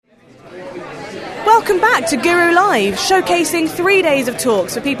Welcome back to Guru Live, showcasing 3 days of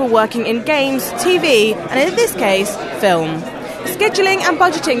talks for people working in games, TV, and in this case, film. Scheduling and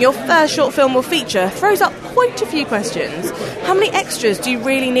budgeting your first short film or feature throws up quite a few questions. How many extras do you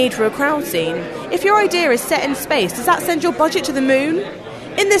really need for a crowd scene? If your idea is set in space, does that send your budget to the moon?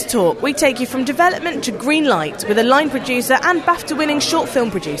 In this talk, we take you from development to green light with a line producer and BAFTA-winning short film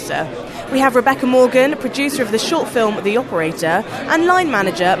producer. We have Rebecca Morgan, producer of the short film The Operator, and line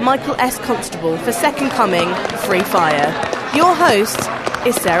manager Michael S. Constable for Second Coming, Free Fire. Your host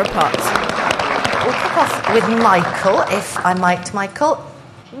is Sarah Putt. We'll kick off with Michael, if I might. Michael,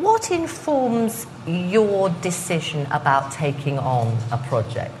 what informs your decision about taking on a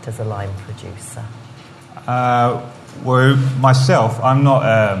project as a line producer? Well, myself, I'm not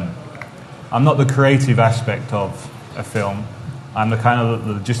the creative aspect of a film. I'm the kind of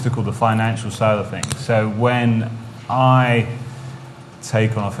the logistical, the financial side of things. So when I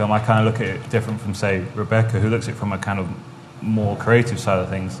take on a film, I kind of look at it different from, say, Rebecca, who looks at it from a kind of more creative side of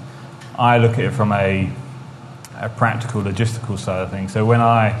things. I look at it from a practical, logistical side of things. So when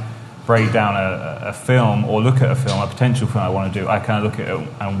I break down a film or look at a film, a potential film I want to do, I kind of look at it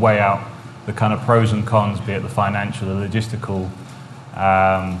and weigh out the kind of pros and cons, be it the financial, the logistical.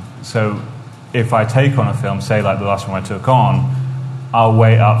 So if I take on a film, say like the last one I took on, I'll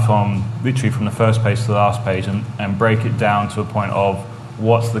weigh it up from literally from the first page to the last page and break it down to a point of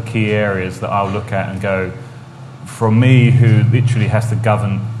what's the key areas that I'll look at and go, from me who literally has to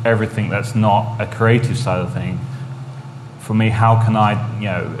govern everything that's not a creative side of the thing, for me, how can I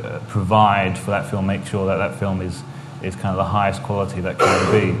provide for that film, make sure that that film is kind of the highest quality that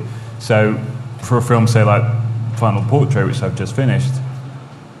can be. So for a film, say like Final Portrait, which I've just finished,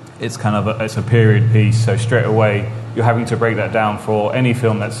 it's kind of it's a period piece, so straight away you're having to break that down for any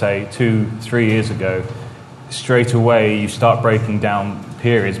film that's, say, 2-3 years ago. Straight away you start breaking down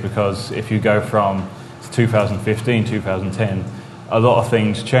periods, because if you go from 2015, 2010, a lot of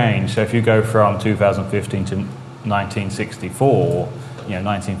things change. So if you go from 2015 to 1964,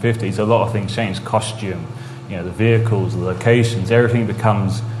 1950s, a lot of things change. Costume, the vehicles, the locations, everything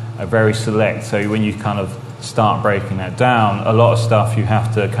becomes very select. So when you kind of start breaking that down, a lot of stuff you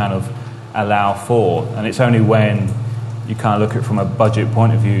have to kind of allow for, and it's only when you kind of look at it from a budget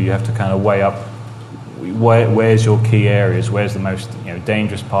point of view, you have to kind of weigh up where's your key areas, where's the most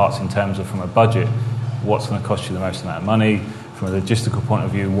dangerous parts in terms of, from a budget, what's going to cost you the most amount of money. From a logistical point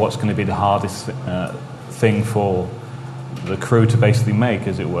of view, what's going to be the hardest thing for the crew to basically make,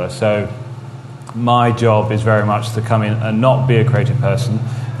 as it were. So my job is very much to come in and not be a creative person.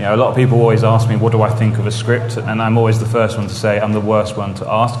 A lot of people always ask me, what do I think of a script? And I'm always the first one to say I'm the worst one to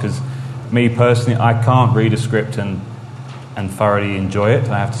ask, because me personally, I can't read a script and thoroughly enjoy it,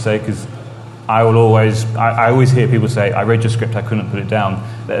 I have to say, because I always hear people say, I read your script, I couldn't put it down.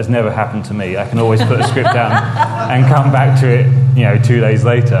 That has never happened to me. I can always put a script down and come back to it 2 days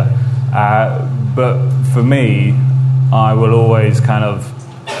later. But for me, I will always kind of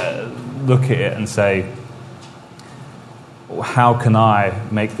look at it and say, how can I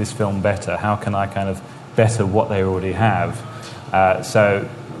make this film better? How can I kind of better what they already have? So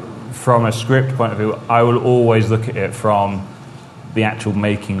from a script point of view, I will always look at it from the actual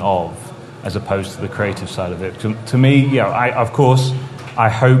making of, as opposed to the creative side of it. To me, of course, I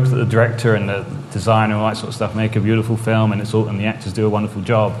hope that the director and the designer and all that sort of stuff make a beautiful film, and and the actors do a wonderful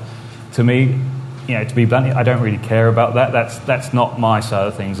job. To me, to be blunt, I don't really care about that. That's not my side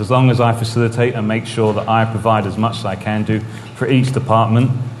of things. As long as I facilitate and make sure that I provide as much as I can do for each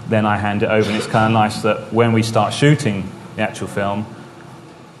department, then I hand it over. And it's kind of nice that when we start shooting the actual film,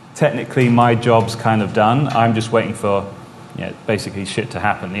 technically my job's kind of done. I'm just waiting for basically shit to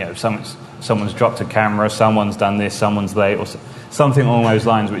happen. Someone's dropped a camera, someone's done this, someone's late, or something along those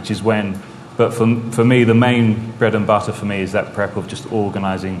lines, which is when. But for me, the main bread and butter for me is that prep of just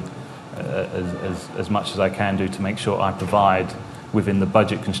organising as much as I can do to make sure I provide within the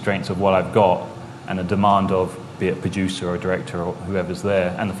budget constraints of what I've got and a demand of, be it producer or director or whoever's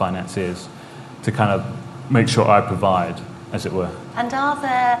there, and the financiers, to kind of make sure I provide, as it were. And are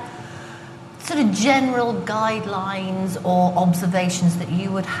there sort of general guidelines or observations that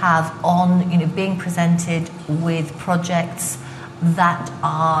you would have on being presented with projects that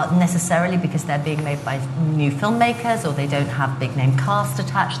are necessarily, because they're being made by new filmmakers or they don't have big name cast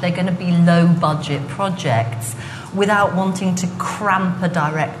attached, they're going to be low budget projects, without wanting to cramp a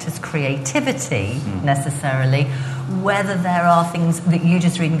director's creativity necessarily, whether there are things that you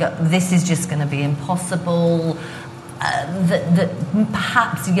just read and go, this is just going to be impossible, that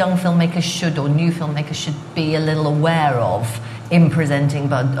perhaps young filmmakers should, or new filmmakers should be a little aware of in presenting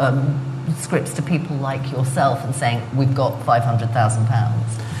scripts to people like yourself and saying, we've got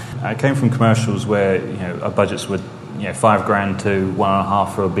 £500,000? I came from commercials where our budgets were $5,000 to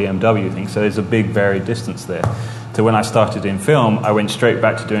 $1.5 for a BMW thing. So there's a big varied distance there. So when I started in film, I went straight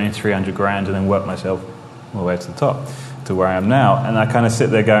back to doing $300,000 and then worked myself all the way to the top, to where I am now. And I kind of sit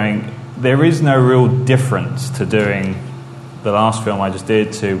there going, there is no real difference to doing the last film I just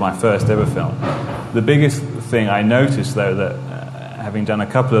did to my first ever film. The biggest thing I noticed, though, that having done a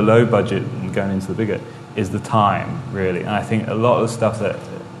couple of low budget and going into the bigger, is the time, really. And I think a lot of the stuff that,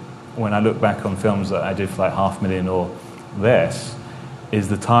 when I look back on films that I did for like $500,000 or less, is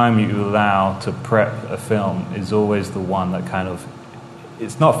the time you allow to prep a film is always the one that kind of,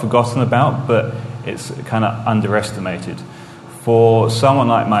 it's not forgotten about, but it's kind of underestimated. For someone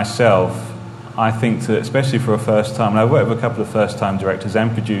like myself, I think that, especially for a first time, and I've worked with a couple of first-time directors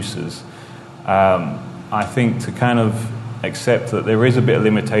and producers, I think to kind of accept that there is a bit of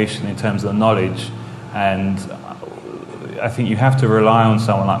limitation in terms of the knowledge, and I think you have to rely on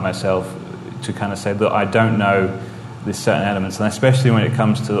someone like myself to kind of say that I don't know these certain elements, and especially when it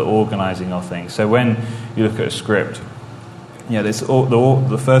comes to the organising of things. So when you look at a script,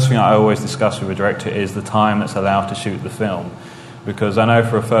 the first thing I always discuss with a director is the time that's allowed to shoot the film. Because I know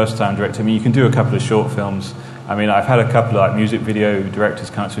for a first-time director, you can do a couple of short films. I've had a couple of music video directors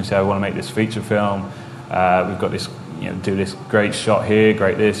come to me and say, I want to make this feature film. We've got this, do this great shot here,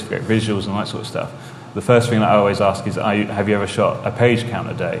 great visuals and that sort of stuff. The first thing that I always ask is, have you ever shot a page count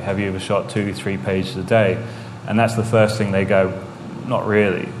a day? Have you ever shot 2-3 pages a day? And that's the first thing they go, not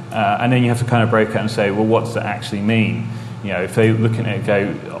really. And then you have to kind of break it and say, well, what does that actually mean? If they're looking at it,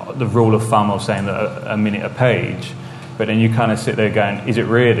 go, the rule of thumb of saying that a minute a page, but then you kind of sit there going, is it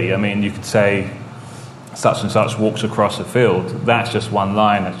really? You could say such and such walks across a field. That's just one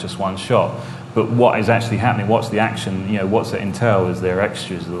line, that's just one shot. But what is actually happening? What's the action? What's it entail? Is there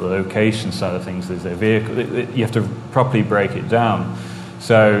extras? The location side of things? Is there vehicle? You have to properly break it down.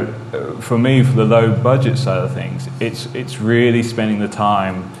 So for me, for the low budget side of things, it's really spending the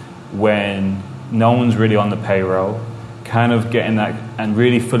time when no one's really on the payroll, kind of getting that and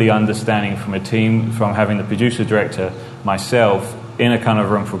really fully understanding from a team, from having the producer, director, myself, in a kind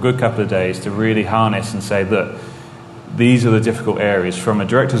of room for a good couple of days to really harness and say that these are the difficult areas. From a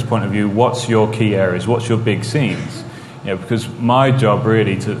director's point of view, what's your key areas? What's your big scenes? Because my job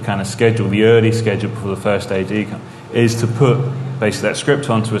really to kind of schedule, the early schedule for the first AD is to put basically that script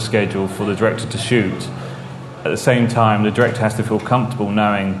onto a schedule for the director to shoot. At the same time, the director has to feel comfortable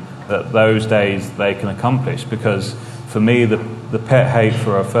knowing that those days they can accomplish, because for me, the pet hate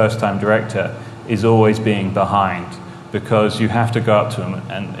for a first-time director is always being behind, because you have to go up to them,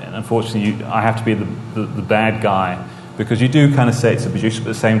 and unfortunately, I have to be the bad guy, because you do kind of say it's a producer, but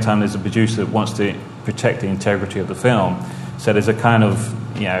at the same time, there's a producer that wants to protect the integrity of the film. So there's a kind of,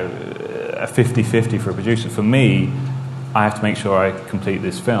 a 50-50 for a producer. For me, I have to make sure I complete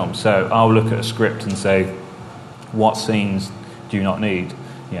this film. So I'll look at a script and say, what scenes do you not need?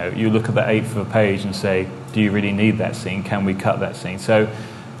 You look at the 8th of a page and say, do you really need that scene? Can we cut that scene? So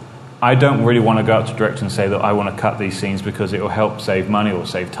I don't really want to go up to director and say that I want to cut these scenes because it will help save money or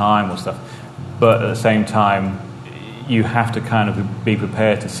save time or stuff. But at the same time, you have to kind of be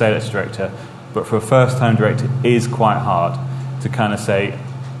prepared to say that to director. But for a first-time director, it is quite hard to kind of say,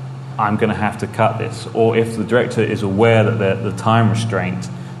 I'm going to have to cut this. Or if the director is aware that the time restraint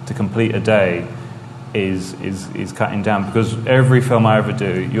to complete a day is cutting down, because every film I ever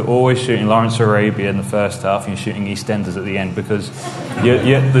do, you're always shooting Lawrence of Arabia in the first half and you're shooting EastEnders at the end, because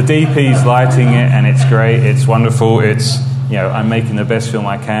the DP's lighting it and it's great, it's wonderful, it's, I'm making the best film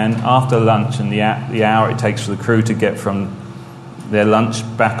I can. After lunch and the hour it takes for the crew to get from their lunch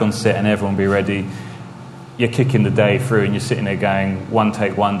back on set and everyone be ready, you're kicking the day through and you're sitting there going one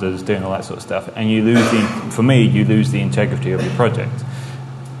take wonders, doing all that sort of stuff, and you lose the integrity of your project.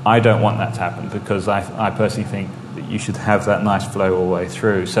 I don't want that to happen, because I personally think that you should have that nice flow all the way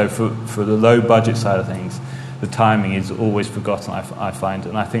through. So for the low budget side of things, the timing is always forgotten, I find,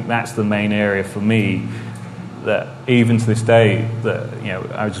 and I think that's the main area for me that even to this day, that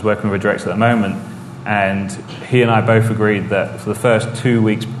I was just working with a director at the moment, and he and I both agreed that for the first 2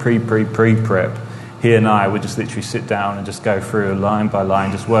 weeks pre-prep, he and I would just literally sit down and just go through line by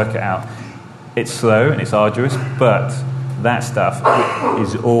line, just work it out. It's slow and it's arduous, but that stuff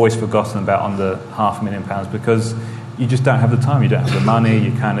is always forgotten about on the £500,000, because you just don't have the time, you don't have the money.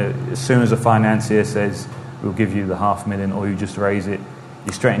 You kind of, as soon as a financier says we'll give you the £500,000, or you just raise it,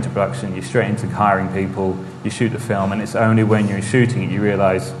 you're straight into production, you're straight into hiring people, you shoot the film, and it's only when you're shooting it you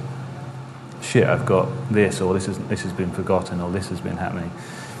realise, shit, I've got this, or this has been forgotten, or this has been happening.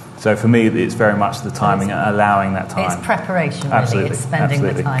 So for me, it's very much the timing and allowing that time. It's preparation, really. Absolutely. It's spending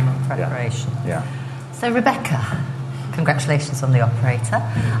Absolutely. the time on preparation. Yeah. So, Rebecca, congratulations on the operator.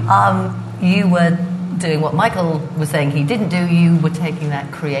 You were doing what Michael was saying he didn't do. You were taking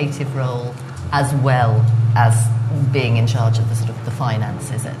that creative role as well as being in charge of the sort of the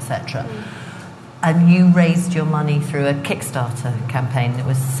finances, etc. And you raised your money through a Kickstarter campaign. It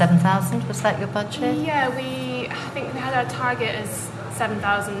was 7,000. Was that your budget? Yeah, I think we had our target as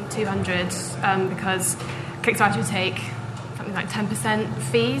 7,200 because Kickstarter would take something like 10%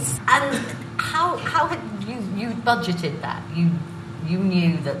 fees. And how had you budgeted that? You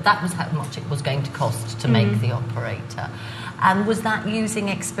knew that was how much it was going to cost to make the operator. And was that using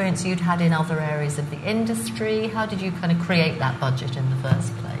experience you'd had in other areas of the industry? How did you kind of create that budget in the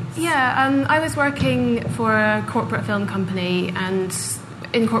first place? Yeah, I was working for a corporate film company, and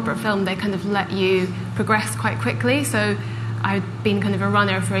in corporate film they kind of let you progress quite quickly. So I'd been kind of a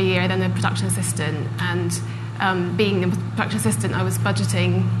runner for a year, then a production assistant, and being a production assistant I was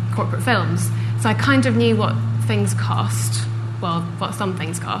budgeting corporate films. So I kind of knew what things cost, well, what some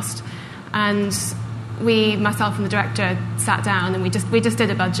things cost. And myself and the director sat down and we just did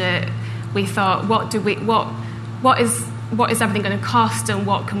a budget. We thought, what is everything going to cost, and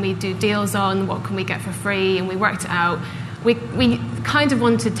what can we do deals on, what can we get for free, and we worked it out. We kind of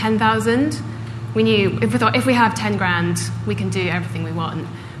wanted 10,000. We knew if we have 10 grand, we can do everything we want.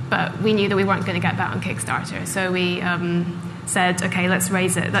 But we knew that we weren't going to get that on Kickstarter, so we said, okay, let's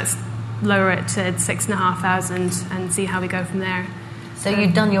raise it. Let's lower it to 6,500 and see how we go from there. So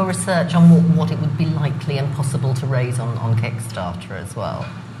you'd done your research on what it would be likely and possible to raise on Kickstarter as well?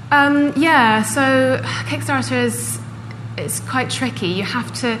 Yeah, so Kickstarter it's quite tricky. You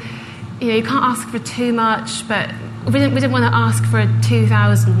have to, you can't ask for too much, but we didn't want to ask for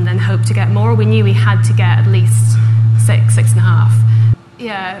 2,000 and then hope to get more. We knew we had to get at least 6.5.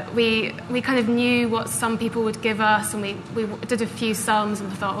 Yeah, we kind of knew what some people would give us, and we did a few sums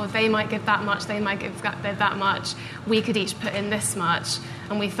and thought, well, they might give that much, they might give that much. We could each put in this much,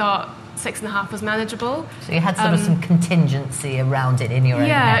 and we thought 6.5 was manageable. So you had sort of some contingency around it in your own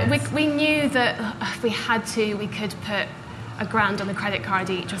heads. Yeah, we knew that if we had to, we could put £1,000 on the credit card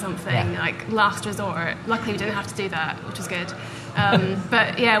each or something, like last resort. Luckily, we didn't have to do that, which was good.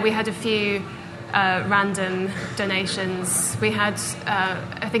 But yeah, we had a few random donations. We had,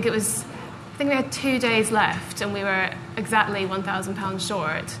 I think we had 2 days left, and we were exactly £1,000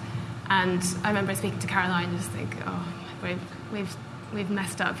 short. And I remember speaking to Caroline and just think, oh, we've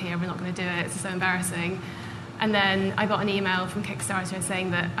messed up here. We're not going to do it. It's so embarrassing. And then I got an email from Kickstarter saying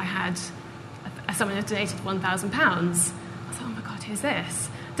that I had someone had donated £1,000. I was like, oh my God, who's this?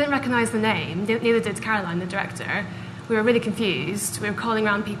 Didn't recognise the name. Neither did Caroline, the director. We were really confused. We were calling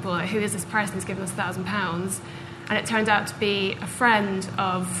around people, like, who is this person who's given us £1,000? And it turned out to be a friend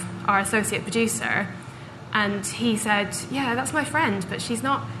of our associate producer. And he said, yeah, that's my friend, but she's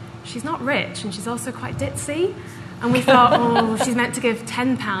not rich, and she's also quite ditzy. And we thought, oh, she's meant to give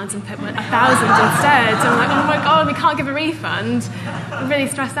 £10 and put 1,000 instead. So I'm like, oh my God, we can't give a refund. I'm really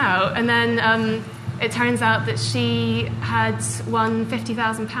stressed out. And then it turns out that she had won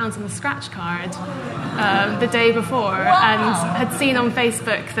 £50,000 on the scratch card the day before, and had seen on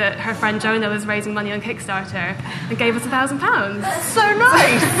Facebook that her friend Jonah was raising money on Kickstarter and gave us £1,000. That's so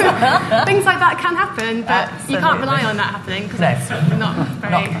nice. Things like that can happen, but Absolutely. you can't rely on that happening because it's not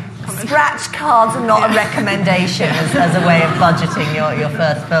very common. Scratch cards are not a recommendation as a way of budgeting your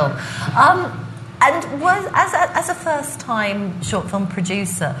first film. And as a first-time short film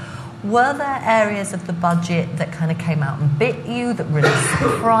producer, were there areas of the budget that kind of came out and bit you, that really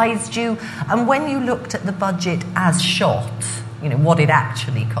surprised you? And when you looked at the budget as shot, what it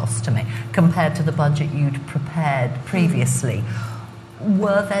actually cost to make, compared to the budget you'd prepared previously,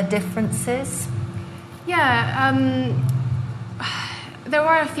 were there differences? Yeah, there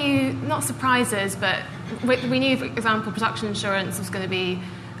were a few, not surprises, but we knew, for example, production insurance was going to be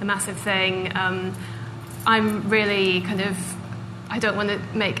a massive thing. I'm really I don't want to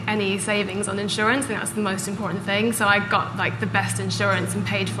make any savings on insurance. I think that's the most important thing. So I got the best insurance and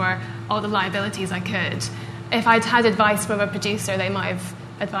paid for all the liabilities I could. If I'd had advice from a producer, they might have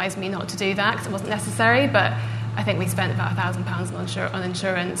advised me not to do that because it wasn't necessary. But I think we spent about £1,000 on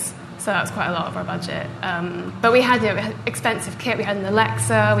insurance. So that was quite a lot of our budget. But we had, we had expensive kit. We had an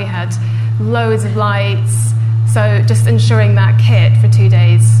Alexa. We had loads of lights. So just insuring that kit for 2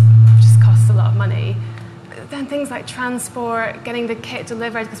 days just costs a lot of money. Then things like transport, getting the kit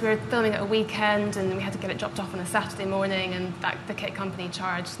delivered, because we were filming at a weekend and we had to get it dropped off on a Saturday morning, and the kit company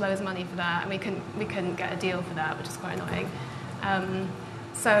charged loads of money for that, and we couldn't get a deal for that, which is quite annoying.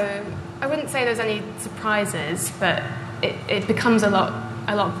 So I wouldn't say there's any surprises, but it becomes a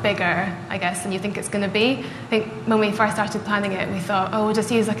lot bigger, I guess, than you think it's going to be. I think when we first started planning it, we thought, we'll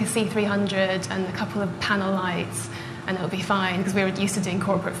just use a C300 and a couple of panel lights, and it'll be fine, because we were used to doing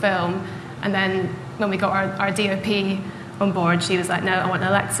corporate film. And then when we got our DOP on board, she was like, no, I want an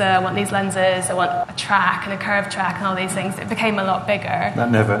Alexa, I want these lenses, I want a track and a curved track and all these things. It became a lot bigger.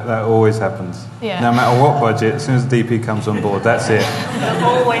 That always happens. Yeah. No matter what budget, as soon as the DP comes on board, that's it. It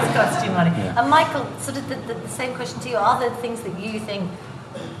always costs you money. Yeah. And Michael, sort of the same question to you. Are there things that you think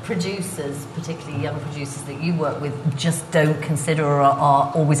producers, particularly young producers that you work with, just don't consider or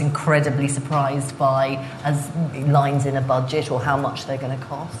are always incredibly surprised by as lines in a budget or how much they're going to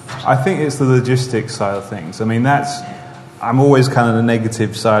cost? I think it's the logistics side of things. I mean, I'm always kind of the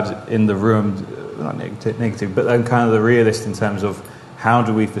negative side in the room, not negative, but I'm kind of the realist in terms of how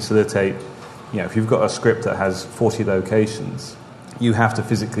do we facilitate, if you've got a script that has 40 locations, you have to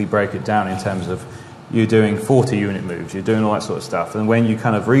physically break it down in terms of you're doing 40 unit moves, you're doing all that sort of stuff. And when you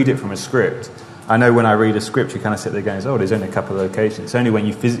kind of read it from a script, I know when I read a script, you kind of sit there going, oh, there's only a couple of locations. It's only when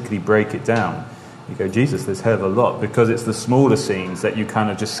you physically break it down, you go, Jesus, there's a hell of a lot, because it's the smaller scenes that you kind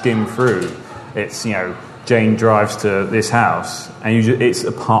of just skim through. It's, Jane drives to this house, and it's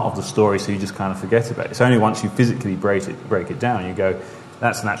a part of the story, so you just kind of forget about it. It's only once you physically break it down, you go,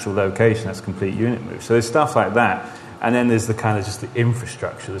 that's an actual location, that's a complete unit move. So there's stuff like that. And then there's the kind of just the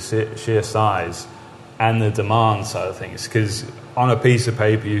infrastructure, the sheer size, and the demand side of things. Because on a piece of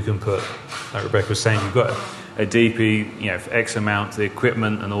paper, you can put, like Rebecca was saying, you've got a DP, for X amount, the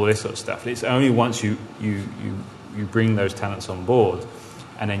equipment and all this sort of stuff. It's only once you bring those talents on board,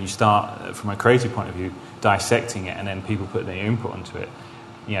 and then you start, from a creative point of view, dissecting it, and then people put their input onto it.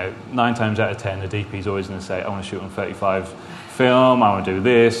 9 times out of 10, the DP is always going to say, I want to shoot on 35 film, I want to do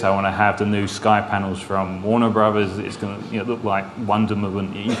this, I want to have the new Sky panels from Warner Brothers, it's going to look like Wonder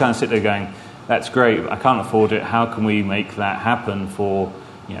Woman. You kind of sit there going, that's great, I can't afford it, how can we make that happen for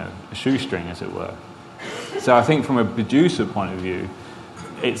a shoestring, as it were? So I think from a producer point of view,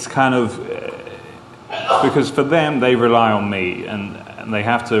 it's kind of, because for them, they rely on me, and they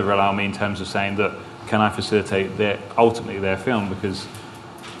have to rely on me in terms of saying that, can I facilitate ultimately their film? Because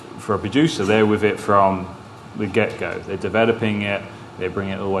for a producer, they're with it from the get-go. They're developing it, they bring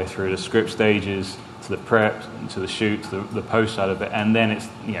it all the way through the script stages, to the prep, to the shoot, to the post side of it, and then it's,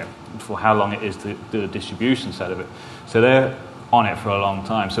 for how long it is to do the distribution side of it. So they're on it for a long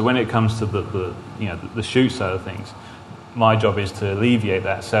time. So when it comes to the shoot side of things, my job is to alleviate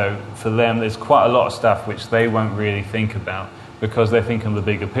that. So for them, there's quite a lot of stuff which they won't really think about, because they're thinking of the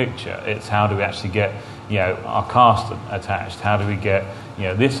bigger picture. It's how do we actually get, our cast attached? How do we get,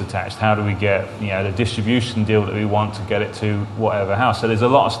 this attached? How do we get, the distribution deal that we want to get it to whatever house? So there's a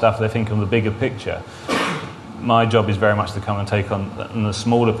lot of stuff they're thinking of the bigger picture. My job is very much to come and take on the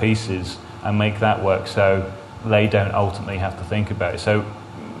smaller pieces and make that work, so they don't ultimately have to think about it. So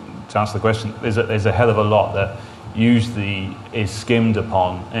to answer the question, there's a hell of a lot that usually is skimmed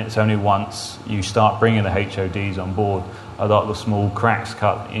upon, and it's only once you start bringing the HODs on board, a lot of the small cracks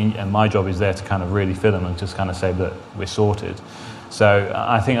cut in, and my job is there to kind of really fill them and just kind of say that we're sorted. So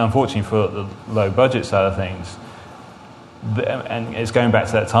I think, unfortunately, for the low budget side of things, and it's going back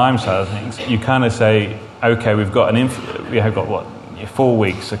to that time side of things, you kind of say, okay, we have got 4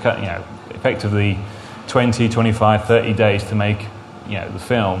 weeks, so effectively 20, 25, 30 days to make the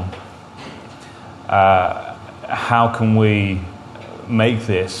film. How can we make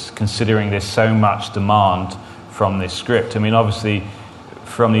this, considering there's so much demand from this script? I mean, obviously,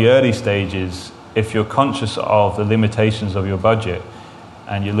 from the early stages, if you're conscious of the limitations of your budget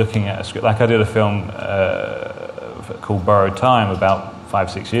and you're looking at a script, like I did a film called Borrowed Time about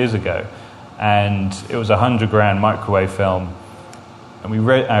 5-6 years ago, and it was $100,000 microwave film, and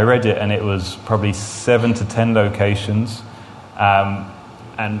I read it, and it was probably 7 to 10 locations,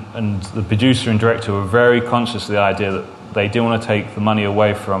 and the producer and director were very conscious of the idea that they didn't want to take the money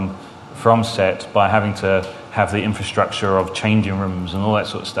away from set by having to have the infrastructure of changing rooms and all that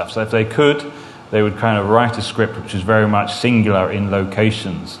sort of stuff. So if they could, they would kind of write a script which is very much singular in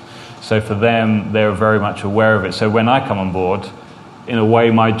locations. So for them, they're very much aware of it. So when I come on board, in a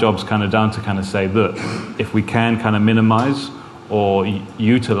way, my job's kind of done to kind of say, look, if we can kind of minimize or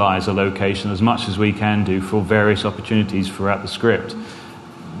utilize a location as much as we can do for various opportunities throughout the script,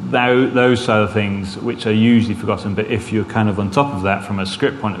 those sort of things which are usually forgotten, but if you're kind of on top of that from a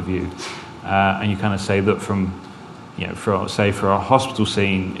script point of view, and you kind of say that for a hospital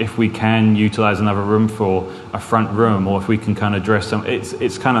scene, if we can utilize another room for a front room, or if we can kind of dress some,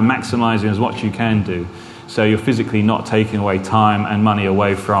 it's kind of maximizing as much you can do. So you're physically not taking away time and money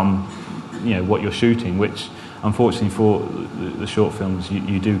away from what you're shooting, which unfortunately for the short films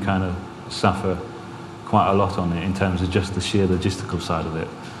you do kind of suffer quite a lot on it in terms of just the sheer logistical side of it.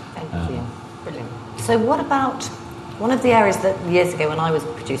 Thank you. Brilliant. So what about, one of the areas that years ago when I was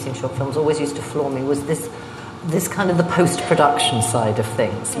producing short films always used to floor me was this there's kind of the post-production side of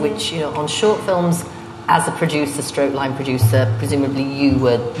things, which, on short films, as a producer, stroke line producer, presumably you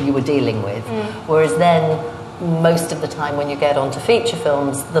were dealing with. Whereas then, most of the time when you get onto feature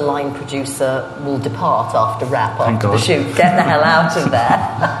films, the line producer will depart after wrap, after the shoot, get the hell out of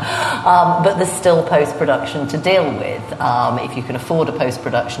there. But there's still post-production to deal with. If you can afford a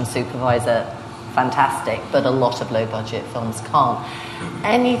post-production supervisor, fantastic, but a lot of low-budget films can't.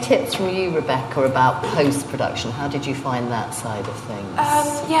 Any tips from you, Rebecca, about post-production? How did you find that side of things?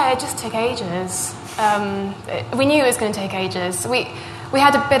 It just took ages. We knew it was going to take ages. We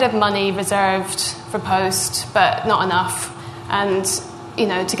had a bit of money reserved for post, but not enough. And,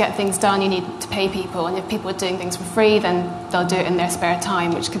 to get things done, you need to pay people. And if people are doing things for free, then they'll do it in their spare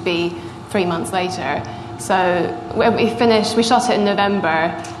time, which could be 3 months later. So we shot it in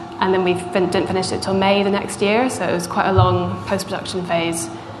November, and then we didn't finish it till May the next year. So it was quite a long post-production phase.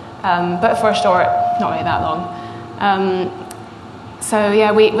 But for a short, not really that long.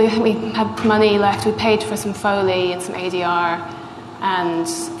 We had money left. We paid for some Foley and some ADR. And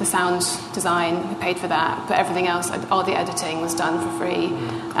the sound design, we paid for that, but everything else, all the editing was done for free.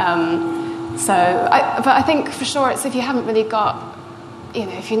 But I think for shorts, if you haven't really got,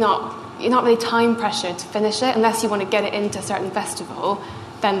 if you're not really time pressured to finish it, unless you want to get it into a certain festival,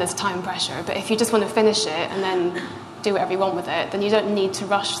 then there's time pressure. But if you just want to finish it and then do whatever you want with it, then you don't need to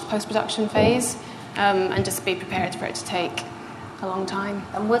rush the post-production phase, and just be prepared for it to take a long time.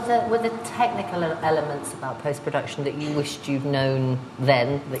 And were the technical elements about post-production that you wished you'd known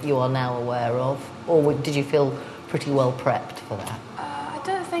then that you are now aware of, or did you feel pretty well prepped for that? I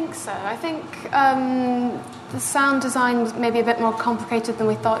don't think so. I think the sound design was maybe a bit more complicated than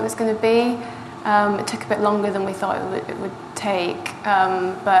we thought it was going to be. It took a bit longer than we thought it would take,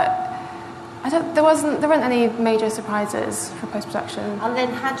 but there weren't any major surprises for post-production. And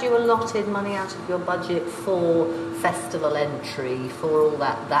then had you allotted money out of your budget for festival entry, for all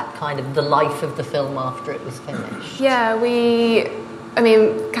that kind of the life of the film after it was finished? Yeah,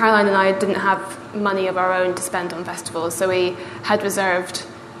 Caroline and I didn't have money of our own to spend on festivals, so we had reserved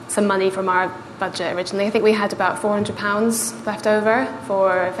some money from our budget originally. I think we had about £400 left over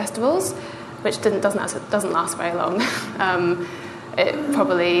for festivals, which doesn't last very long. It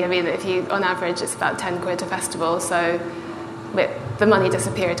probably, if you, on average, it's about 10 quid a festival, so the money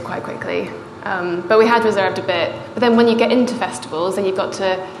disappeared quite quickly. But we had reserved a bit. But then when you get into festivals, then you've got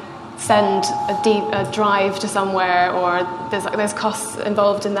to send a drive to somewhere, or there's costs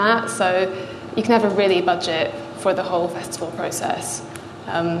involved in that, so you can never really budget for the whole festival process.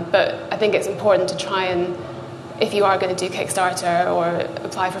 But I think it's important to try and, if you are going to do Kickstarter or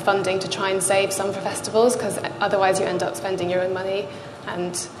apply for funding, to try and save some for festivals, because otherwise you end up spending your own money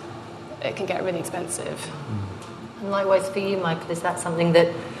and it can get really expensive. And likewise for you, Michael, is that something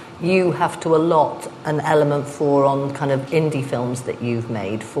that you have to allot an element for on kind of indie films that you've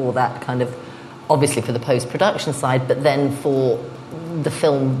made, for that kind of, obviously for the post-production side, but then for the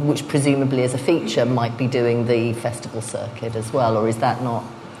film, which presumably as a feature might be doing the festival circuit as well, or is that not?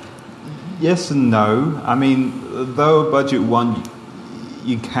 Yes and no. Though a budget one,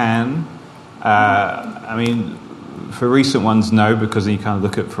 you can. For recent ones, no, because then you kind of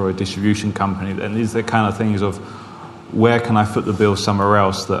look at for a distribution company, and these are the kind of things of where can I foot the bill somewhere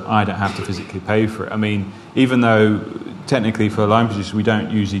else that I don't have to physically pay for it. Even though technically for a line producer we don't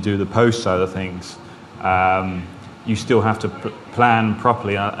usually do the post side of things, you still have to plan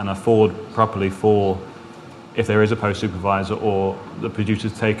properly and afford properly for if there is a post supervisor or the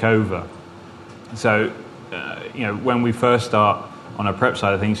producers take over. So, when we first start on a prep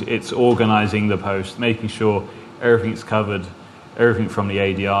side of things, it's organising the post, making sure everything's covered, everything from the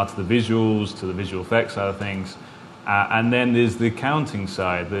ADR to the visuals to the visual effects side of things. And then there's the accounting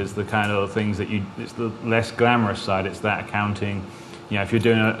side. There's the kind of things it's the less glamorous side. It's that accounting. If you're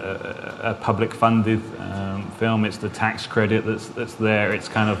doing a public funded film, it's the tax credit that's there. It's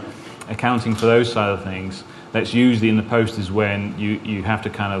kind of accounting for those side of things. That's usually in the post is when you have to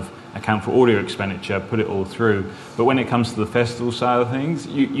kind of account for all your expenditure, put it all through. But when it comes to the festival side of things,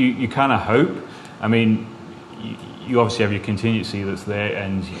 you kind of hope. You obviously have your contingency that's there,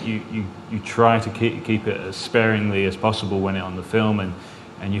 and you try to keep it as sparingly as possible when it's on the film,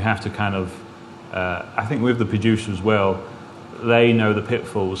 and you have to kind of, I think with the producer as well, they know the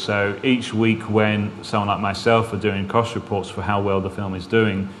pitfalls. So each week when someone like myself are doing cost reports for how well the film is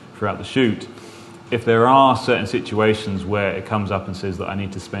doing throughout the shoot, if there are certain situations where it comes up and says that I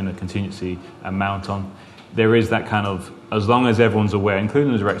need to spend a contingency amount on, there is that kind of, as long as everyone's aware,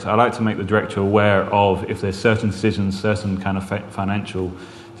 including the director, I like to make the director aware of if there's certain decisions, certain kind of financial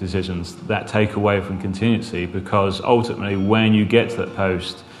decisions that take away from contingency, because ultimately when you get to that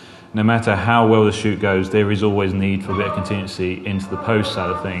post, no matter how well the shoot goes, there is always need for a bit of contingency into the post side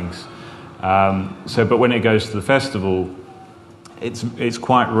of things. But when it goes to the festival, it's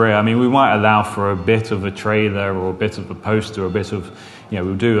quite rare. I mean, we might allow for a bit of a trailer or a bit of a poster or a bit of,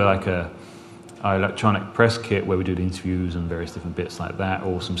 we'll do like our electronic press kit where we do the interviews and various different bits like that,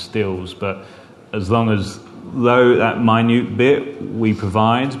 or some stills. But as long as that minute bit we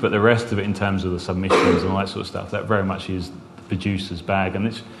provide, but the rest of it in terms of the submissions and all that sort of stuff, that very much is the producer's bag. And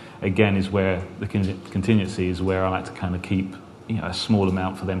this, again, is where the contingency is where I like to kind of keep a small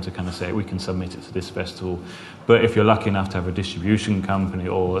amount for them to kind of say, we can submit it to this festival. But if you're lucky enough to have a distribution company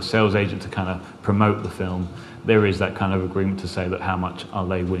or a sales agent to kind of promote the film, there is that kind of agreement to say that how much are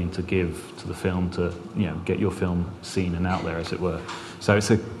they willing to give to the film to get your film seen and out there, as it were. So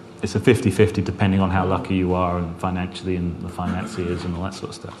it's a 50-50 depending on how lucky you are and financially and the financiers and all that sort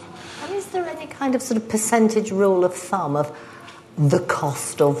of stuff. And is there any kind of sort of percentage rule of thumb of the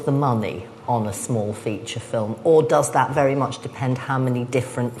cost of the money on a small feature film, or does that very much depend how many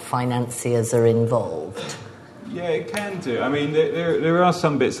different financiers are involved? Yeah, it can do. I mean, there are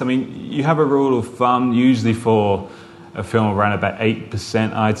some bits. I mean, you have a rule of thumb usually for a film around about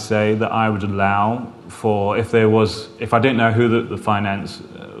 8%, I'd say, that I would allow for if I didn't know who the finance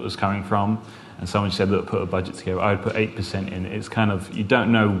was coming from, and someone said, look, put a budget together, I would put 8% in. It's kind of, you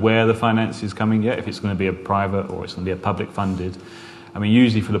don't know where the finance is coming yet, if it's going to be a private or it's going to be a public funded. I mean,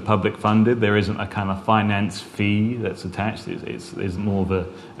 usually for the public funded, there isn't a kind of finance fee that's attached. It's more of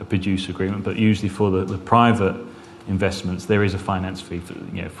a producer agreement. But usually for the private investments, there is a finance fee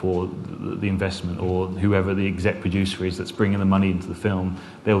for the investment, or whoever the exec producer is that's bringing the money into the film,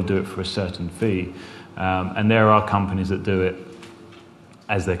 they'll do it for a certain fee. And there are companies that do it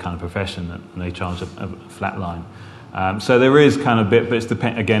as their kind of profession, and they charge a flat line. So there is kind of bit, but it's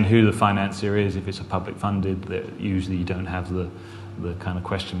again who the financier is. If it's a public funded, usually you don't have the kind of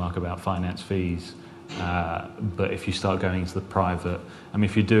question mark about finance fees. But if you start going into the private, I mean,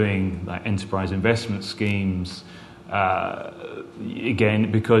 if you're doing like enterprise investment schemes,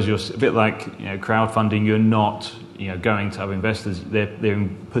 again, because you're a bit like crowdfunding, you're not going to other investors. They're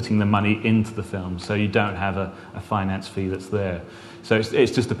putting the money into the film, so you don't have a finance fee that's there. So it's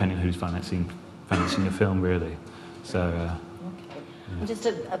just depending on who's financing the film, really. So. Okay. Just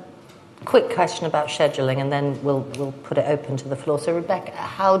a quick question about scheduling, and then we'll put it open to the floor. So, Rebecca,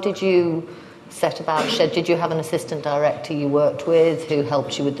 how did you set about did you have an assistant director you worked with who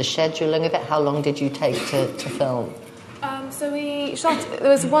helped you with the scheduling of it? How long did you take to film? So we shot, there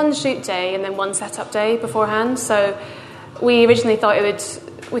was one shoot day and then one setup day beforehand. So we originally thought it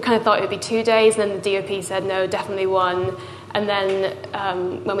would be 2 days, and then the DOP said no, definitely one. And then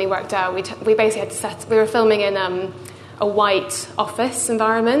when we worked out, we basically had we were filming in a white office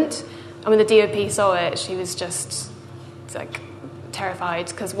environment. And when the DOP saw it, she was just terrified,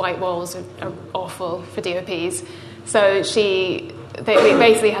 because white walls are awful for DOPs. So we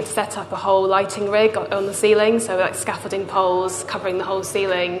basically had to set up a whole lighting rig on the ceiling, so scaffolding poles covering the whole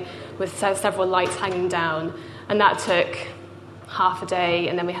ceiling with several lights hanging down. And that took half a day,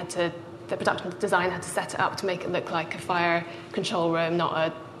 and then the production design had to set it up to make it look like a fire control room, not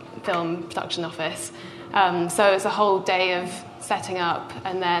a film production office. So it was a whole day of setting up,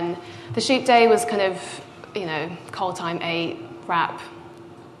 and then the shoot day was kind of, call time 8, wrap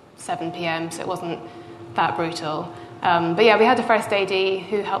 7 p.m, so it wasn't that brutal. But yeah, we had a first AD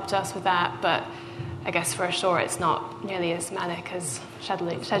who helped us with that, but I guess for a short it's not nearly as manic as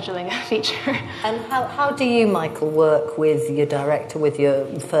scheduling a feature. And how do you, Michael, work with your director, with your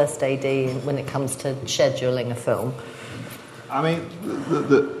first AD when it comes to scheduling a film? I mean,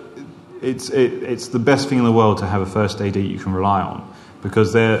 it's the best thing in the world to have a first AD you can rely on,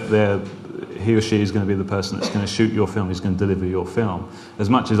 because he or she is going to be the person that's going to shoot your film, is going to deliver your film. As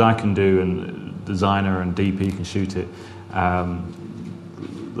much as I can do, and designer and DP can shoot it,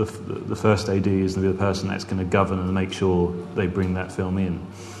 the first AD is going to be the person that's going to govern and make sure they bring that film in.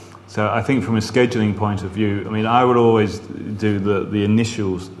 So I think from a scheduling point of view, I mean, I would always do the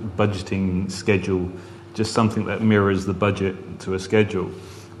initial budgeting schedule, just something that mirrors the budget to a schedule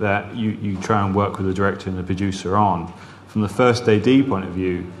that you try and work with the director and the producer on. From the first AD point of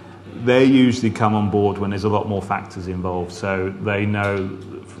view, they usually come on board when there's a lot more factors involved. So they know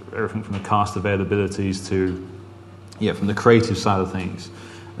everything from the cast availabilities to, from the creative side of things.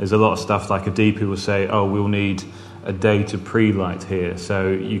 There's a lot of stuff like a DP will say, we'll need a day to pre-light here. So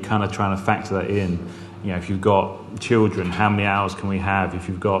you kind of trying to factor that in. If you've got children, how many hours can we have? If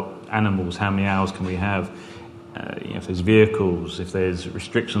you've got animals, how many hours can we have? If there's vehicles, if there's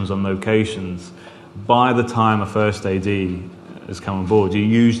restrictions on locations. By the time a first AD has come on board, you're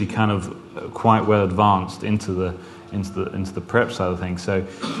usually kind of quite well advanced into the prep side of things. So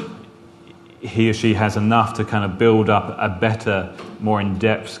he or she has enough to kind of build up a better, more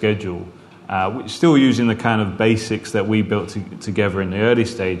in-depth schedule, still using the kind of basics that we built together in the early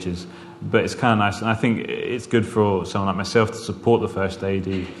stages, but it's kind of nice. And I think it's good for someone like myself to support the first AD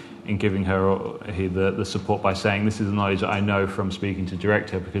in giving her or he the support by saying, this is the knowledge that I know from speaking to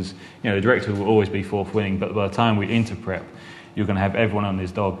director, because the director will always be forthwinning, but by the time we interprep, you're going to have everyone on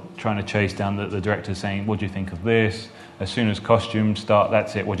his dog trying to chase down the director saying, what do you think of this? As soon as costumes start,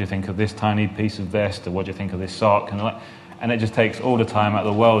 that's it. What do you think of this tiny piece of vest? Or what do you think of this sock? And it just takes all the time out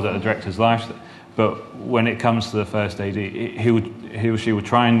of the world at the director's life. But when it comes to the first AD, he or she will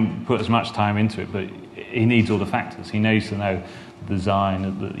try and put as much time into it, but he needs all the factors. He needs to know the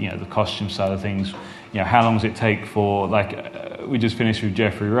design, the costume side of things. How long does it take for, we just finished with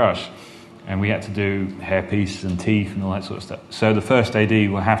Geoffrey Rush, and we had to do hair pieces and teeth and all that sort of stuff. So the first AD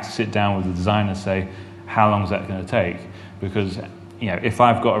will have to sit down with the designer and say, how long is that going to take? Because if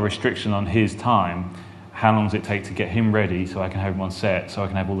I've got a restriction on his time, how long does it take to get him ready so I can have him on set, so I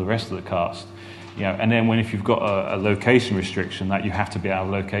can have all the rest of the cast? And then if you've got a location restriction that you have to be out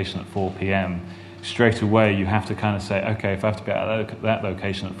of location at 4 p.m, straight away you have to kind of say, okay, if I have to be out of that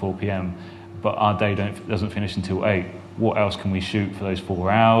location at 4 p.m, but our day doesn't finish until 8, what else can we shoot for those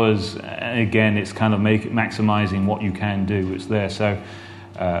 4 hours? And again, it's kind of maximising what you can do, it's there. So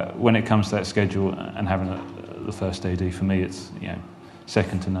when it comes to that schedule and having the first AD, for me, it's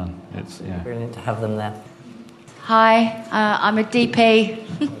second to none. It's brilliant to have them there. Hi, I'm a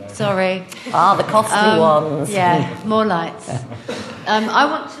DP. Sorry. The costly ones. Yeah, more lights. I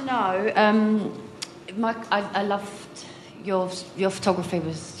want to know. I loved your photography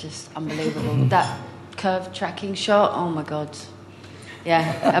was just unbelievable. That curved tracking shot. Oh my God.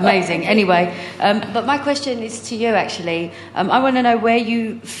 Yeah, amazing. Anyway, but my question is to you, actually. I want to know where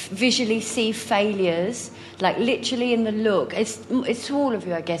you visually see failures, like literally in the look. It's to all of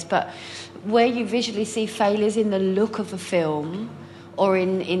you, I guess, but where you visually see failures in the look of a film or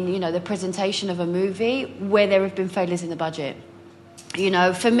in the presentation of a movie, where there have been failures in the budget.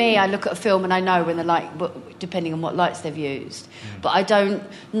 For me, I look at a film and I know when the light, depending on what lights they've used, but I don't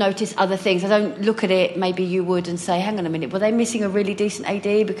notice other things. I don't look at it, maybe you would, and say, hang on a minute, were they missing a really decent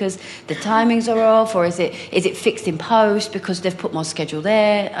AD because the timings are off, or is it fixed in post because they've put more schedule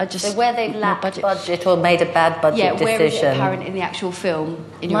there? So where they've lacked budget or made a bad budget decision. Yeah, where is it apparent in the actual film,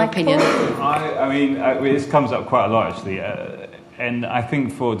 in your opinion? This comes up quite a lot, actually, and I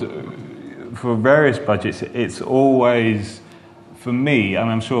think for various budgets, it's always... For me,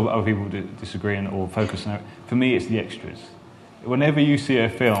 I'm sure other people disagree or focus on it, for me it's the extras. Whenever you see a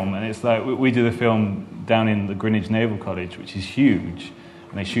film, and it's like, we did a film down in the Greenwich Naval College, which is huge,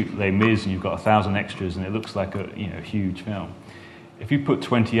 and they shoot Les Mis, and you've got 1,000 extras, and it looks like a huge film. If you put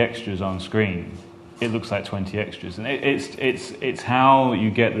 20 extras on screen, it looks like 20 extras. And it's how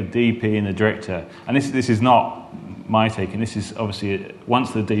you get the DP and the director, and this is not my take, and this is obviously, once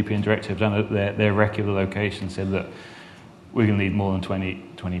the DP and director have done their regular location, said that we're going to need more than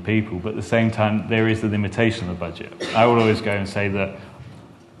 20 people, but at the same time, there is the limitation of the budget. I would always go and say that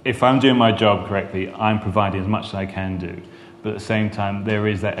if I'm doing my job correctly, I'm providing as much as I can do, but at the same time, there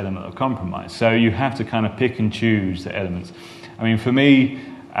is that element of compromise. So you have to kind of pick and choose the elements. I mean, for me,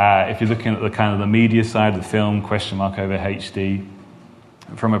 if you're looking at the kind of the media side of the film, (over HD,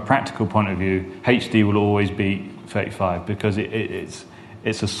 from a practical point of view, HD will always be 35 because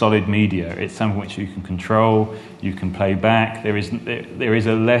it's a solid media. It's something which you can control, you can play back. There is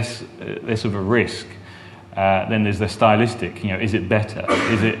a less of a risk. Then there's the stylistic. Is it better?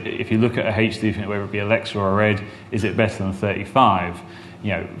 If you look at a HD, whether it be Alexa or Red, is it better than 35?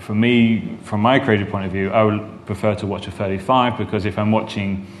 For me, from my creative point of view, I would prefer to watch a 35 because if I'm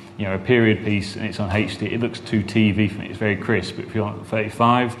watching, a period piece and it's on HD, it looks too TV for me. It's very crisp. But if you're on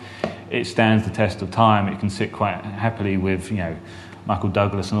 35, it stands the test of time. It can sit quite happily with, Michael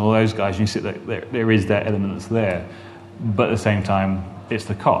Douglas and all those guys. You see that there is that element that's there, but at the same time, it's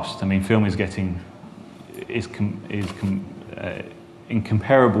the cost. I mean, film is getting in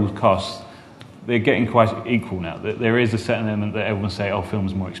comparable costs. They're getting quite equal now. There is a certain element that everyone say, "Oh,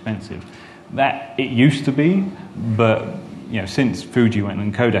 film's more expensive." That it used to be, but since Fuji went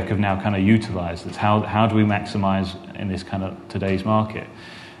and Kodak have now kind of utilised this. How do we maximise in this kind of today's market?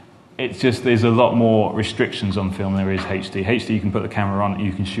 It's just there's a lot more restrictions on film than there is HD. HD, you can put the camera on,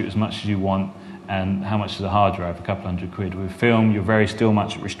 you can shoot as much as you want, and how much is a hard drive? A couple £100. With film, you're still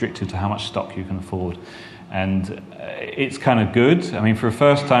much restricted to how much stock you can afford. And it's kind of good. I mean, for a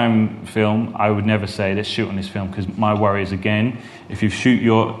first-time film, I would never say, let's shoot on this film, because my worry is, again, if you've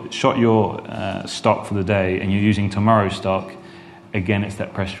shot your stock for the day and you're using tomorrow's stock, again, it's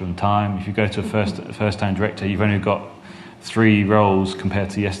that pressure on time. If you go to a first-time director, you've only got 3 roles compared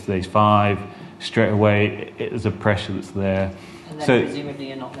to yesterday's 5, straight away there's a pressure that's there. And then presumably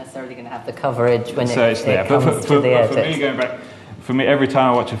you're not necessarily going to have the coverage when it comes to the edit. For me, going back, every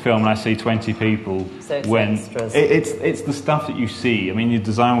time I watch a film and I see 20 people, so it's the stuff that you see. I mean, your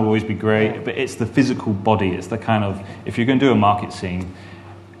design will always be great, but it's the physical body. It's the kind of, if you're going to do a market scene,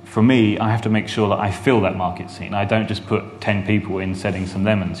 for me, I have to make sure that I fill that market scene. I don't just put 10 people in selling some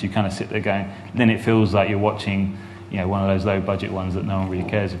lemons. You kind of sit there going, then it feels like you're watching, one of those low-budget ones that no one really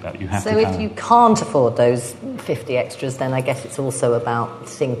cares about. You have so if you can't afford those 50 extras, then I guess it's also about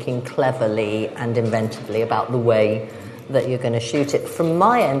thinking cleverly and inventively about the way that you're going to shoot it. From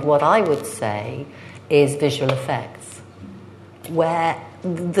my end, what I would say is visual effects, where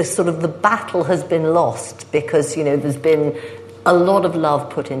the battle has been lost because, there's been a lot of love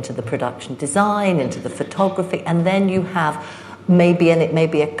put into the production design, into the photography, and then you have maybe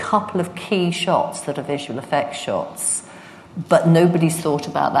a couple of key shots that are visual effects shots, but nobody's thought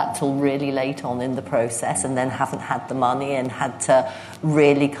about that till really late on in the process, and then haven't had the money and had to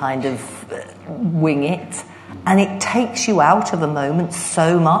really kind of wing it. And it takes you out of a moment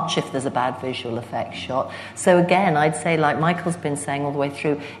so much if there's a bad visual effects shot. So again, I'd say, like Michael's been saying all the way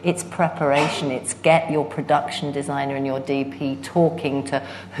through, it's preparation. It's get your production designer and your DP talking to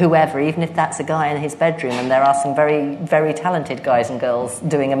whoever, even if that's a guy in his bedroom, and there are some very, very talented guys and girls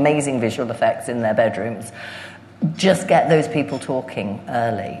doing amazing visual effects in their bedrooms. Just get those people talking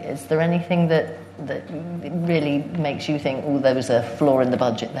early. Is there anything that really makes you think, there was a flaw in the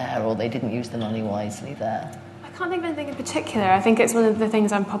budget there, or they didn't use the money wisely there? I can't think of anything in particular. I think it's one of the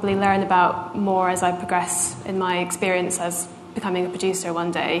things I'm probably learn about more as I progress in my experience as becoming a producer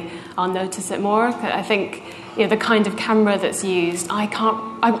one day. I'll notice it more. I think the kind of camera that's used,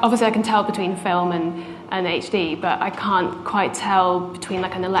 obviously I can tell between film and HD, but I can't quite tell between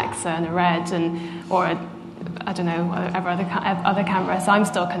like an Alexa and a Red or I don't know, other camera. So I'm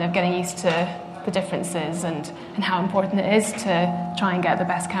still kind of getting used to the differences and how important it is to try and get the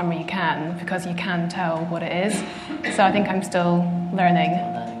best camera you can, because you can tell what it is. So I think I'm still learning.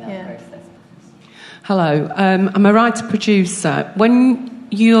 Hello, I'm a writer-producer. When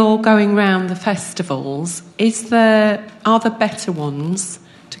you're going around the festivals, are there better ones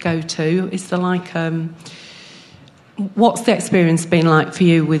to go to? Is there what's the experience been like for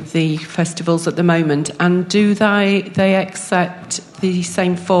you with the festivals at the moment? And do they accept the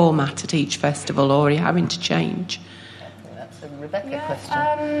same format at each festival, or are you having to change? That's a Rebecca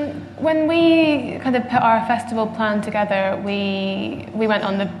question. When we kind of put our festival plan together, we went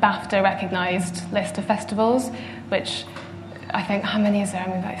on the BAFTA recognised list of festivals, which I think, how many is there? I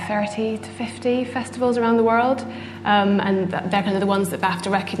mean, like 30 to 50 festivals around the world. And they're kind of the ones that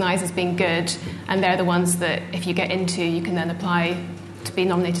BAFTA recognise as being good, and they're the ones that if you get into, you can then apply to be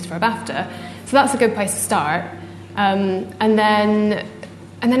nominated for a BAFTA. So that's a good place to start. And then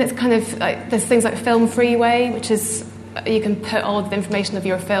it's kind of like, there's things like Film Freeway, which is, you can put all of the information of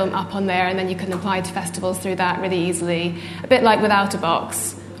your film up on there, and then you can apply to festivals through that really easily. A bit like Without a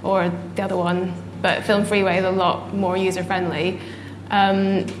Box or the other one, but Film Freeway is a lot more user-friendly.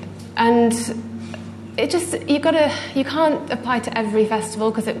 And it just, you can't apply to every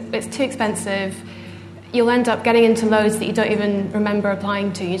festival because it's too expensive. You'll end up getting into loads that you don't even remember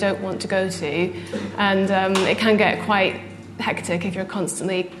applying to, you don't want to go to. And it can get quite hectic if you're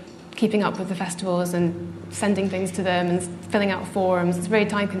constantly keeping up with the festivals and sending things to them and filling out forms. It's very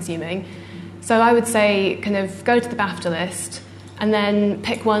time-consuming. So I would say kind of go to the BAFTA list, and then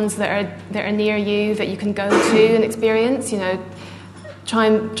pick ones that are near you that you can go to and experience. Try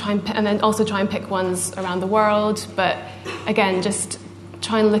and then also try and pick ones around the world. But again, just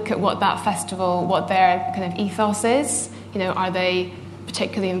try and look at what that festival, what their kind of ethos is. Are they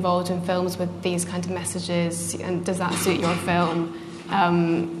particularly involved in films with these kind of messages, and does that suit your film?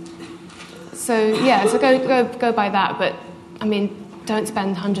 So go by that. But I mean, don't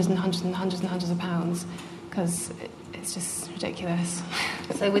spend hundreds and hundreds and hundreds and hundreds of pounds, because it's just ridiculous.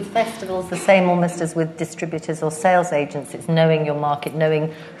 So with festivals, the same almost as with distributors or sales agents, it's knowing your market,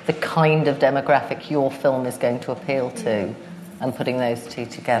 knowing the kind of demographic your film is going to appeal to, and putting those two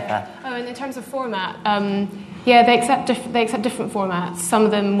together. Oh, and in terms of format, they accept different formats. Some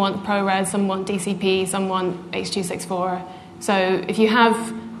of them want ProRes, some want DCP, some want H.264. So if you have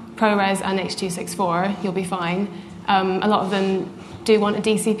ProRes and H.264, you'll be fine. A lot of them do want a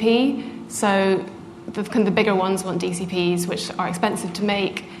DCP, so the bigger ones want DCPs, which are expensive to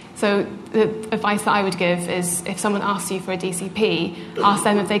make. So the advice that I would give is, if someone asks you for a DCP, ask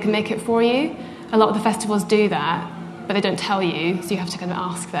them if they can make it for you. A lot of the festivals do that, but they don't tell you, so you have to kind of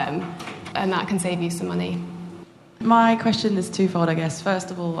ask them, and that can save you some money. My question is twofold, I guess.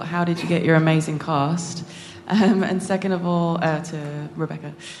 First of all, how did you get your amazing cast? And second of all, to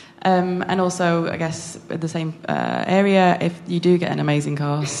Rebecca. And also, I guess, in the same area, if you do get an amazing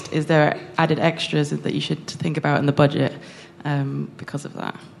cast, is there added extras that you should think about in the budget because of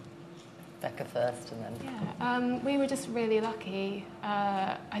that? Becca first, and then... Yeah, we were just really lucky.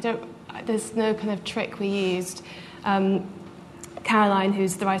 There's no kind of trick we used. Caroline,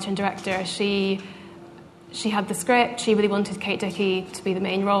 who's the writer and director, she had the script. She really wanted Kate Dickie to be the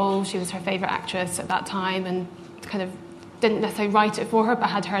main role. She was her favourite actress at that time and kind of didn't necessarily write it for her, but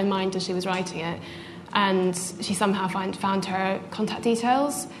had her in mind as she was writing it. And she somehow found her contact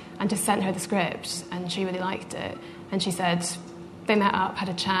details and just sent her the script, and she really liked it. And she said, they met up, had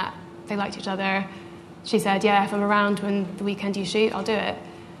a chat, they liked each other. She said, yeah, if I'm around when the weekend you shoot, I'll do it.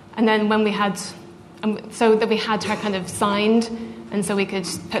 And then when we had... so that we had her kind of signed, and so we could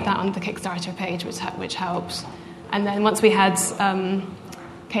put that on the Kickstarter page, which helped. And then once we had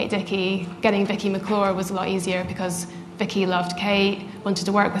Kate Dickie, getting Vicky McClure was a lot easier because Vicky loved Kate, wanted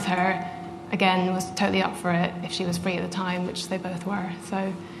to work with her. Again, was totally up for it if she was free at the time, which they both were. So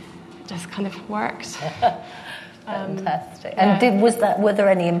it just kind of worked. Fantastic. And were there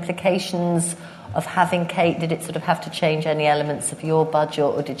any implications of having Kate? Did it sort of have to change any elements of your budget,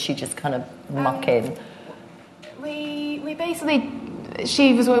 or did she just kind of muck in? We basically,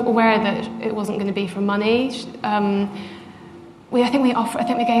 she was aware that it wasn't going to be for money. I think we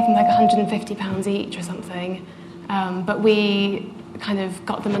gave them like £150 each or something, but we kind of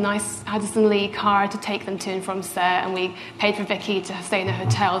got them a nice Addison Lee car to take them to and from set, and we paid for Vicky to stay in a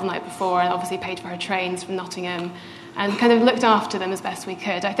hotel the night before, and obviously paid for her trains from Nottingham, and kind of looked after them as best we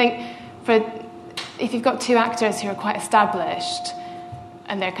could. I think if you've got two actors who are quite established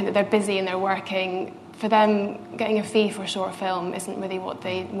and they're busy and they're working, for them getting a fee for a short film isn't really what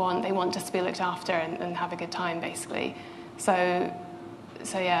they want. They want just to be looked after and have a good time, basically. So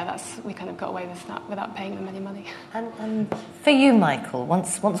yeah, we kind of got away with that without paying them any money. And for you, Michael,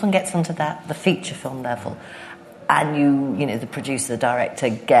 once one gets onto the feature film level, and you know, the producer, the director,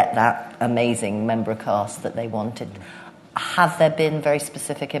 get that amazing member cast that they wanted, have there been very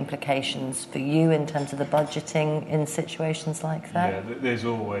specific implications for you in terms of the budgeting in situations like that? Yeah, there's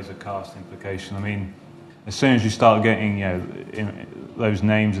always a cast implication. I mean, as soon as you start getting, you know, those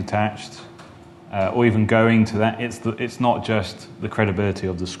names attached, or even going to that, it's not just the credibility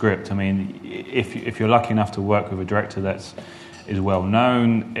of the script. I mean, if you're lucky enough to work with a director that is well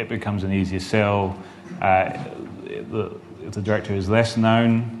known, it becomes an easier sell. If the director is less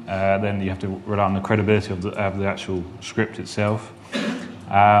known, then you have to rely on the credibility of the actual script itself.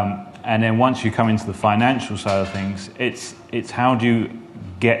 And then once you come into the financial side of things, it's how do you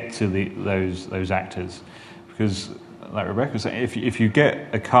get to those actors? Because, like Rebecca was saying, if you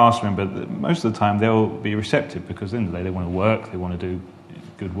get a cast member, most of the time they'll be receptive because at the end of the day they want to work, they want to do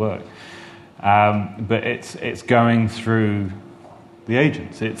good work. But it's going through the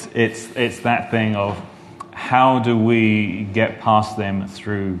agents. It's that thing of how do we get past them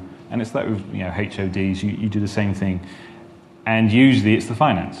through, and it's like with HODs, you do the same thing, and usually it's the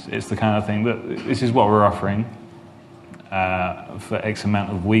finance. It's the kind of thing that this is what we're offering for X amount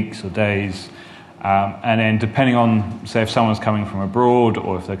of weeks or days, and then depending on, say, if someone's coming from abroad,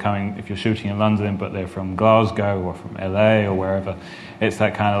 or if you're shooting in London but they're from Glasgow or from LA or wherever, it's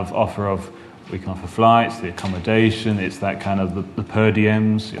that kind of offer of we can offer flights, the accommodation, it's that kind of the per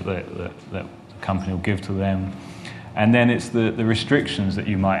diems that the company will give to them, and then it's the restrictions that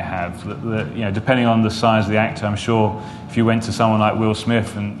you might have. Depending on the size of the actor, I'm sure if you went to someone like Will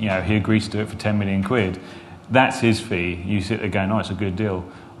Smith and he agrees to do it for 10 million quid, that's his fee. You sit there going, oh, it's a good deal.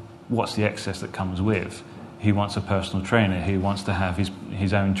 What's the excess that comes with? He wants a personal trainer. He wants to have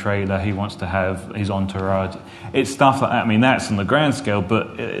his own trailer. He wants to have his entourage. It's stuff like that. I mean, that's on the grand scale,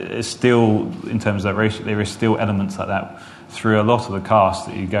 but it's still, in terms of that ratio, there is still elements like that through a lot of the cast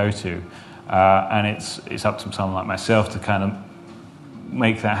that you go to. And it's up to someone like myself to kind of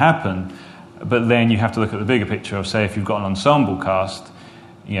make that happen. But then you have to look at the bigger picture of, say, if you've got an ensemble cast,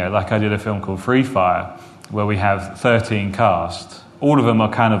 like I did a film called Free Fire, where we have 13 cast. All of them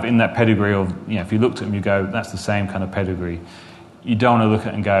are kind of in that pedigree of, if you looked at them, you go, that's the same kind of pedigree. You don't want to look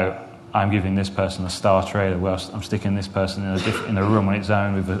at it and go, I'm giving this person a star trailer, whilst I'm sticking this person in a room on its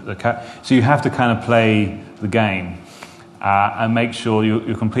own with the cat. So you have to kind of play the game and make sure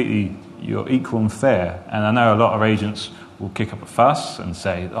you're equal and fair. And I know a lot of agents will kick up a fuss and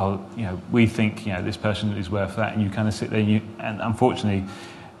say, we think this person is worth that, and you kind of sit there and unfortunately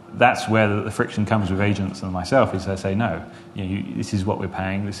that's where the friction comes with agents and myself, is they say, no, this is what we're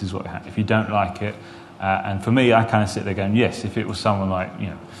paying, this is what we have. If you don't like it, and for me, I kind of sit there going, yes, if it was someone like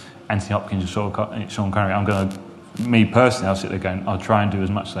Anthony Hopkins or Sean Connery, I'm going to me personally, I'll sit there going, I'll try and do as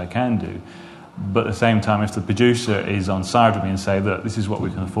much as I can do. But at the same time, if the producer is on side with me and say, look, this is what we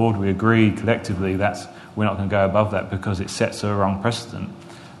can afford, we agree collectively we're not going to go above that because it sets a wrong precedent,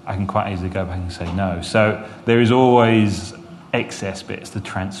 I can quite easily go back and say no. So there is always excess bits, the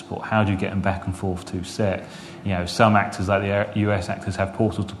transport. How do you get them back and forth to set? Some actors, like the US actors, have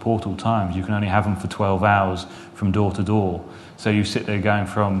portal-to-portal times. You can only have them for 12 hours from door to door. So you sit there going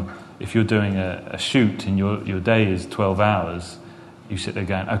from, if you're doing a shoot and your day is 12 hours, you sit there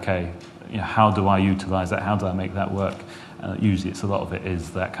going, okay, how do I utilise that? How do I make that work? Usually a lot of it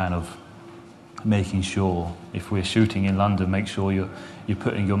is that kind of making sure, if we're shooting in London, make sure you're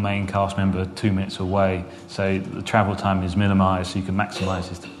putting your main cast member 2 minutes away, so the travel time is minimised, so you can maximise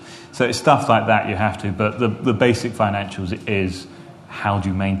this. So it's stuff like that you have to, but the basic financials is how do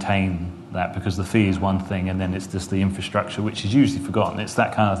you maintain that, because the fee is one thing and then it's just the infrastructure, which is usually forgotten. It's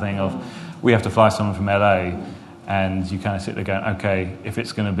that kind of thing of, we have to fly someone from LA and you kind of sit there going, okay, if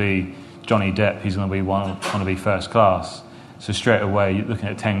it's going to be Johnny Depp, he's going to want to be first class, so straight away you're looking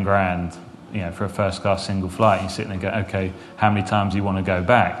at 10 grand for a first class single flight. You're sitting there going, okay, how many times do you want to go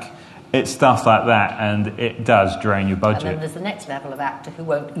back? It's stuff like that, and it does drain your budget. And then there's the next level of actor who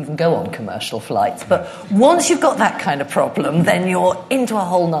won't even go on commercial flights. But once you've got that kind of problem, then you're into a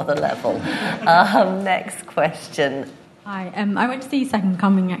whole nother level. Next question. Hi, I went to see Second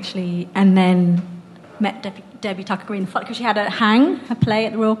Coming, actually, and then met Debbie Tucker-Green because she had a play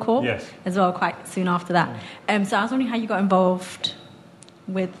at the Royal Court as well quite soon after that. So I was wondering how you got involved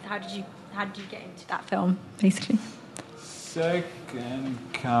with, how did you get into that film, basically? Second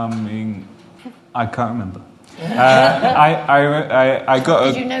Coming, I can't remember. I got.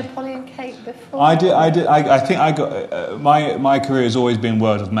 Did you know Polly and Kate before? I did. I think I got. My career has always been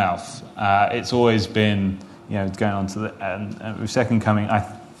word of mouth. It's always been going on to the and with Second Coming. I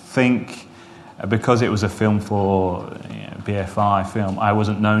think because it was a film for BFI film, I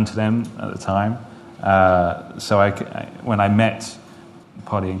wasn't known to them at the time. So when I met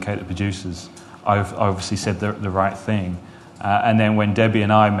Polly and Kate, the producers, I obviously said the right thing. And then when Debbie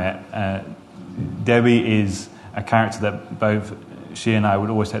and I met, Debbie is a character that both she and I would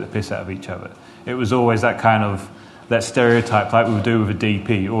always take the piss out of each other. It was always that kind of, that stereotype like we would do with a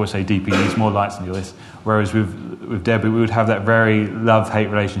DP. You always say DP needs more lights on your list. Whereas with Debbie, we would have that very love-hate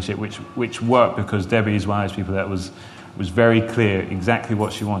relationship, which worked because Debbie is one of those people that was very clear exactly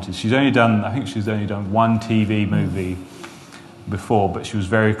what she wanted. I think she's only done one TV movie before, but she was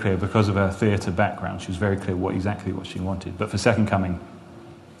very clear because of her theatre background. She was very clear exactly what she wanted. But for Second Coming,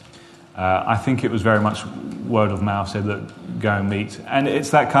 I think it was very much word of mouth, said that go and meet. And it's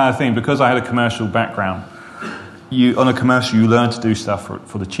that kind of thing, because I had a commercial background, on a commercial you learn to do stuff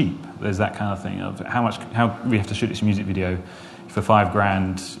for the cheap. There's that kind of thing of how we have to shoot this music video for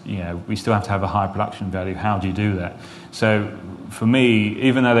 $5,000, we still have to have a high production value. How do you do that? So for me,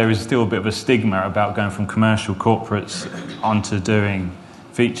 even though there is still a bit of a stigma about going from commercial corporates onto doing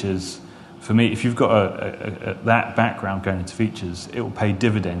features, for me, if you've got that background going into features, it will pay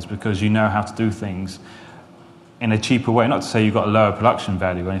dividends because you know how to do things in a cheaper way. Not to say you've got a lower production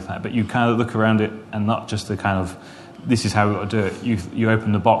value or anything like that, but you kind of look around it and not just the kind of, this is how we've got to do it. You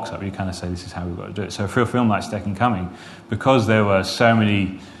open the box up, you kind of say, this is how we've got to do it. So for a film like Second Coming, because there were so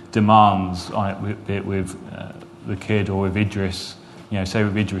many demands on it with the kid or with Idris, say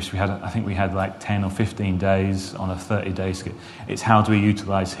with Idris, I think we had like 10 or 15 days on a 30-day skit. It's how do we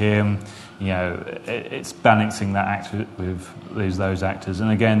utilise him? It's balancing that act with those actors.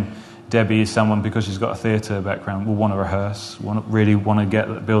 And again, Debbie is someone, because she's got a theatre background, will want to rehearse, really want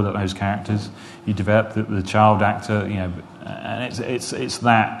to build up those characters. You develop the child actor, and it's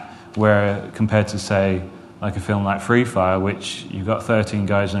that where, compared to, say, like a film like Free Fire, which you've got 13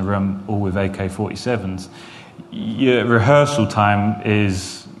 guys in a room all with AK-47s, your rehearsal time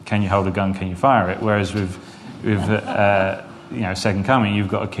is, can you hold a gun, can you fire it? Whereas with Second Coming, you've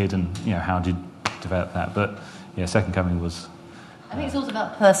got a kid, and how do you develop that? But Second Coming was. I think it's also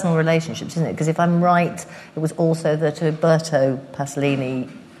about personal relationships, isn't it? Because if I'm right, it was also that Alberto Pasolini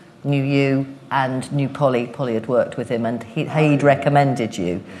knew you and knew Polly. Polly had worked with him, and he'd recommended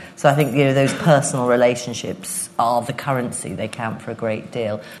you. So I think those personal relationships are the currency. They count for a great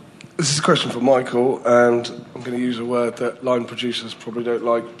deal. This is a question for Michael, and I'm going to use a word that line producers probably don't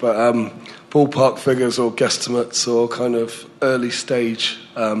like, but ballpark figures or guesstimates or kind of early stage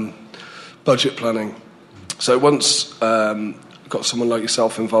budget planning. So once got someone like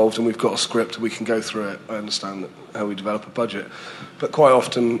yourself involved and we've got a script, we can go through it. I understand how we develop a budget. But quite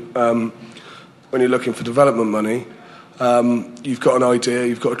often, when you're looking for development money, you've got an idea,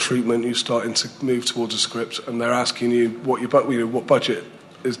 you've got a treatment, you're starting to move towards a script, and they're asking you what budget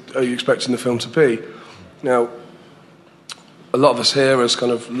are you expecting the film to be. Now, a lot of us here as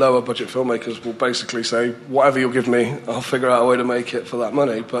kind of lower budget filmmakers will basically say, whatever you'll give me, I'll figure out a way to make it for that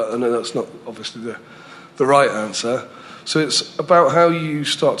money. But I know that's not obviously the right answer. So it's about how you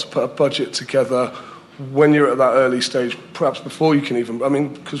start to put a budget together when you're at that early stage, perhaps before you can even... I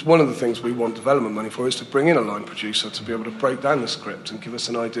mean, because one of the things we want development money for is to bring in a line producer to be able to break down the script and give us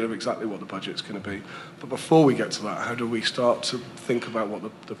an idea of exactly what the budget's going to be. But before we get to that, how do we start to think about what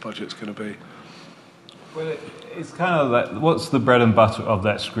the budget's going to be? Well, it's kind of like, what's the bread and butter of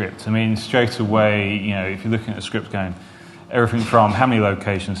that script? I mean, straight away, if you're looking at a script going, everything from how many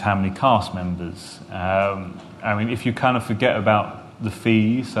locations, how many cast members. I mean, if you kind of forget about the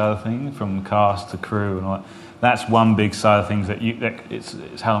fee side of things, from cast to crew and all that, that's one big side of things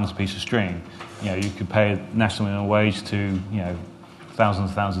it's how long's a piece of string. You could pay a national minimum wage to,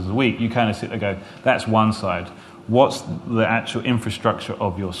 thousands a week. You kind of sit there and go, that's one side. What's the actual infrastructure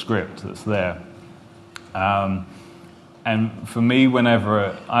of your script that's there? And for me,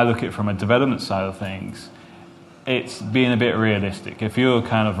 whenever I look at it from a development side of things, it's being a bit realistic. If you're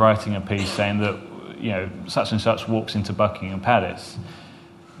kind of writing a piece saying that, such and such walks into Buckingham Palace,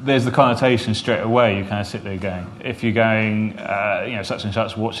 there's the connotation straight away. You kind of sit there going, if you're going, such and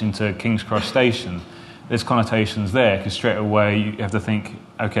such walks into King's Cross Station, there's connotations there, because straight away you have to think,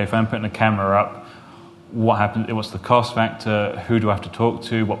 okay, if I'm putting a camera up, what happens? What's the cost factor? Who do I have to talk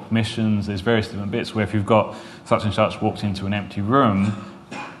to? What permissions? There's various different bits where if you've got such and such walked into an empty room,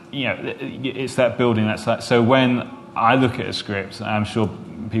 it's that building. So when I look at a script, and I'm sure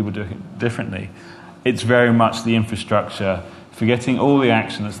people do it differently, it's very much the infrastructure, forgetting all the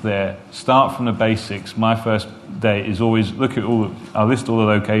action that's there. Start from the basics. My first day is always I'll list all the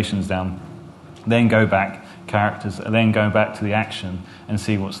locations down, then go back, characters, and then go back to the action and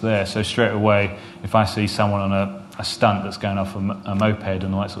see what's there. So straight away, if I see someone on a stunt that's going off a moped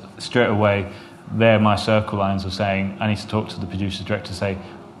and all that straight away, there my circle lines are saying, I need to talk to the producer director to say,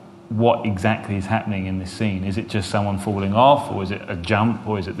 what exactly is happening in this scene? Is it just someone falling off, or is it a jump,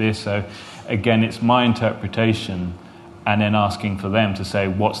 or is it this? So again, it's my interpretation, and then asking for them to say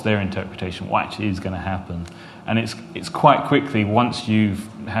what's their interpretation, what actually is going to happen. And it's quite quickly, once you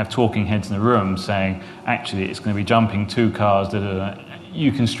have talking heads in the room saying, actually, it's going to be jumping 2 cars,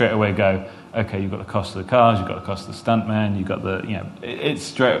 you can straight away go, okay, you've got the cost of the cars, you've got the cost of the stuntman, you've got the,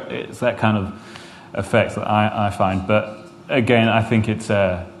 it's that kind of effect that I find. But again, I think it's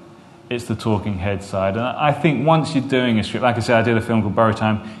the talking head side. And I think once you're doing a script, like I said, I did a film called Borrow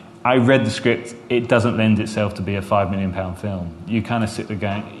Time. I read the script. It doesn't lend itself to be a £5 million film. You kind of sit there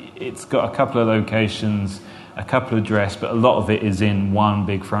going, it's got a couple of locations, a couple of dress, but a lot of it is in one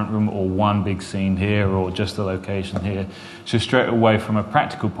big front room or one big scene here or just a location here. So straight away, from a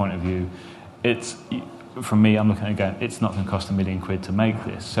practical point of view, from me, I'm looking at it going, it's not going to cost £1 million to make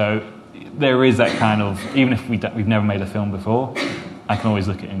this. So there is that kind of, even if we've never made a film before, I can always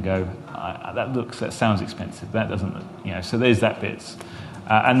look at it and go, that sounds expensive. That doesn't, so there's that bits.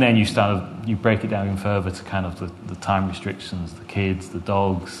 And then you break it down even further to kind of the time restrictions, the kids, the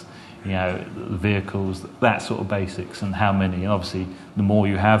dogs, the vehicles, that sort of basics, and how many. And obviously, the more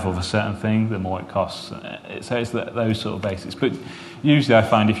you have of a certain thing, the more it costs. So it's those sort of basics. But usually I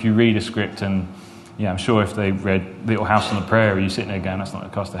find if you read a script, and I'm sure if they read Little House on the Prairie, you're sitting there going, that's not going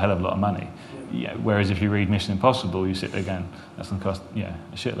to cost a hell of a lot of money. Whereas if you read Mission Impossible, you sit there going, that's going to cost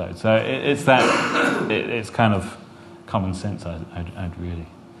a shitload. So it's kind of common sense, I'd really.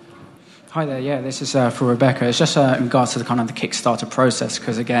 Hi there, this is for Rebecca. It's just in regards to the kind of the Kickstarter process,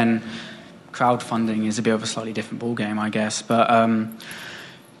 because again, crowdfunding is a bit of a slightly different ballgame, I guess. But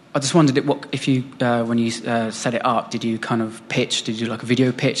I just wondered if you, when you set it up, did you kind of pitch? Did you do like a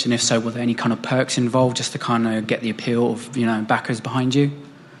video pitch? And if so, were there any kind of perks involved just to kind of get the appeal of backers behind you?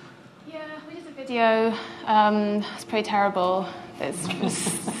 Yeah, we did a video. It's pretty terrible. It's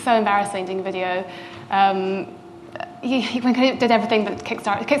so embarrassing doing a video. We kind of did everything that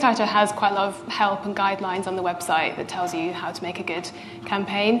Kickstarter has quite a lot of help and guidelines on the website that tells you how to make a good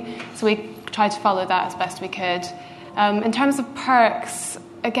campaign. So we tried to follow that as best we could. In terms of perks,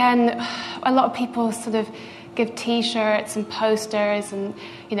 again, a lot of people sort of give T-shirts and posters and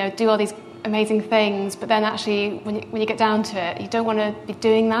do all these amazing things, but then actually when you get down to it, you don't want to be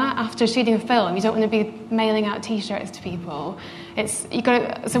doing that after shooting a film. You don't want to be mailing out T-shirts to people.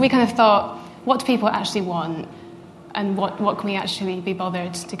 So we kind of thought, what do people actually want? And what can we actually be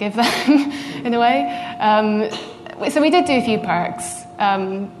bothered to give them, in a way? So we did do a few perks.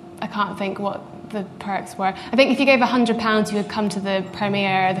 I can't think what the perks were. I think if you gave £100, you would come to the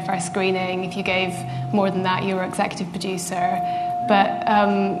premiere, the first screening. If you gave more than that, you were executive producer. But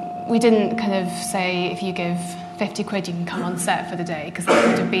we didn't kind of say, if you give £50, you can come on set for the day, because that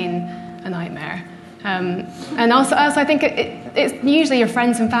would have been a nightmare. And also I think it's usually your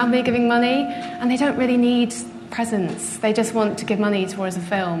friends and family giving money, and they don't really need presents. They just want to give money towards a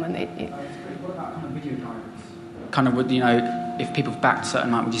film. And what about kind of video directors? Kind of, would, you know, if people have backed a certain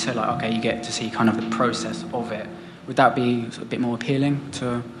amount, would you say, like, okay, you get to see kind of the process of it? Would that be sort of a bit more appealing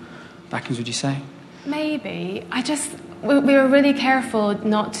to backers, would you say? Maybe. We were really careful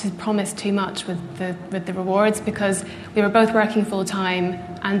not to promise too much with the rewards, because we were both working full time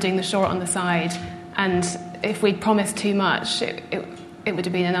and doing the short on the side. And if we'd promised too much, it would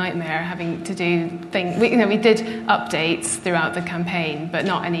have been a nightmare having to do things. We did updates throughout the campaign, but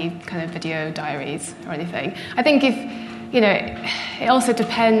not any kind of video diaries or anything. I think it also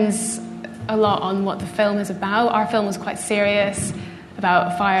depends a lot on what the film is about. Our film was quite serious,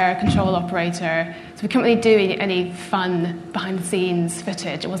 about a fire control operator, so we couldn't really do any fun behind-the-scenes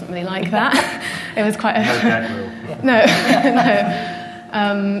footage. It wasn't really like that. It was quite no.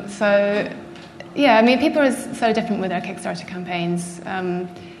 So, yeah, I mean, people are so different with their Kickstarter campaigns.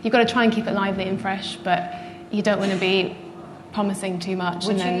 You've got to try and keep it lively and fresh, but you don't want to be promising too much.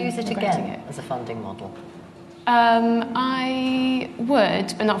 Would and then you use it regretting again as a funding model? I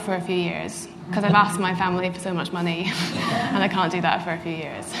would, but not for a few years, because I've asked my family for so much money, and I can't do that for a few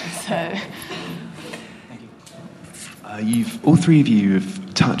years. So, all three of you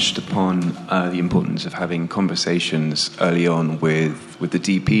have touched upon the importance of having conversations early on with the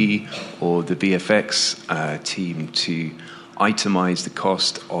DP or the VFX team to itemize the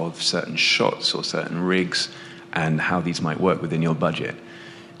cost of certain shots or certain rigs and how these might work within your budget.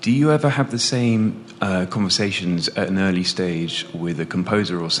 Do you ever have the same conversations at an early stage with a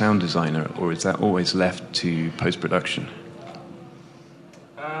composer or sound designer, or is that always left to post-production?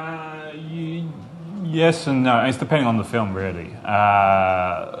 Yes and no. It's depending on the film, really.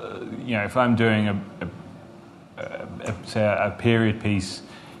 If I'm doing a period piece,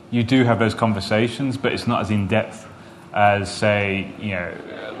 you do have those conversations, but it's not as in-depth as, say,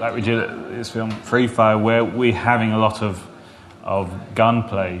 like we did at this film, Free Fire, where we're having a lot of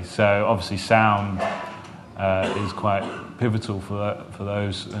gunplay. So obviously sound is quite pivotal for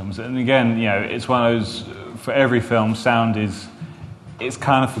those films. And again, it's one of those, for every film, sound it's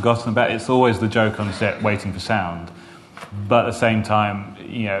kind of forgotten about. It's always the joke on set, waiting for sound. But at the same time,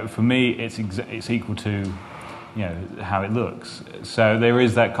 for me, it's equal to, how it looks. So there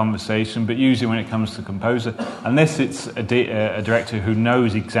is that conversation. But usually when it comes to composer, unless it's a director who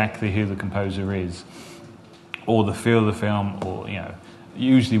knows exactly who the composer is, or the feel of the film, or,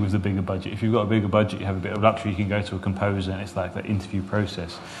 usually with the bigger budget. If you've got a bigger budget, you have a bit of luxury, you can go to a composer, and it's like that interview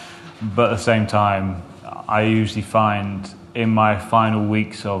process. But at the same time, I usually find in my final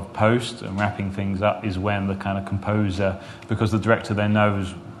weeks of post and wrapping things up is when the kind of composer, because the director then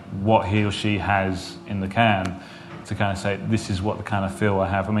knows what he or she has in the can, to kind of say, this is what the kind of feel I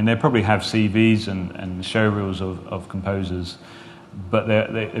have. I mean, they probably have CVs and show reels of composers, but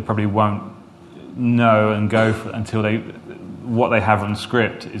they probably won't know and go until what they have on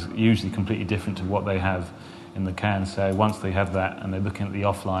script is usually completely different to what they have in the can. So once they have that and they're looking at the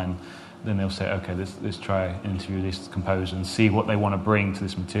offline, then they'll say, okay, let's try and interview this composer and see what they want to bring to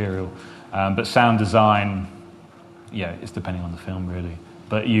this material. But sound design, it's depending on the film, really,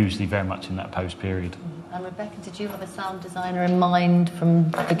 but usually very much in that post period. And Rebecca, did you have a sound designer in mind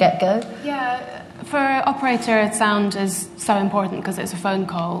from the get-go? Yeah, for operator, sound is so important because it's a phone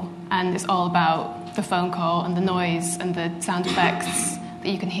call, and it's all about the phone call and the noise and the sound effects that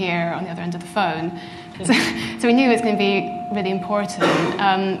you can hear on the other end of the phone. So we knew it was going to be really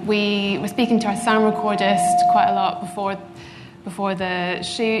important. We were speaking to our sound recordist quite a lot before the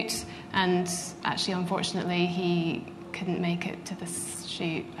shoot, and actually, unfortunately, he couldn't make it to the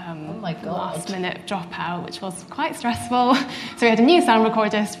shoot. Last minute dropout, which was quite stressful. So we had a new sound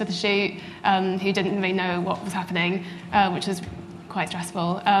recordist for the shoot who didn't really know what was happening, which was quite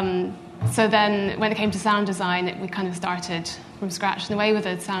stressful. So then when it came to sound design, we kind of started from scratch in a way with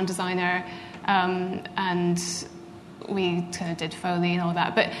a sound designer, and we kind of did Foley and all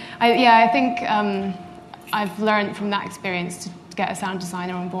that. But I think I've learned from that experience to get a sound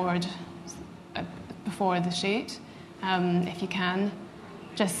designer on board before the shoot, if you can,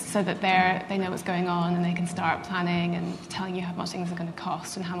 just so that they know what's going on and they can start planning and telling you how much things are going to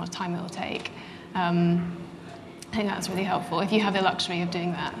cost and how much time it will take. I think that's really helpful if you have the luxury of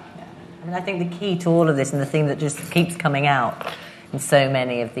doing that. I mean, I think the key to all of this, and the thing that just keeps coming out in so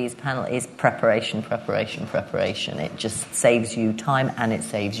many of these panels, is preparation. It just saves you time and it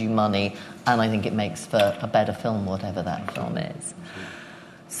saves you money, and I think it makes for a better film, whatever that film is.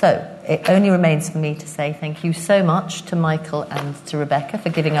 So it only remains for me to say thank you so much to Michael and to Rebecca for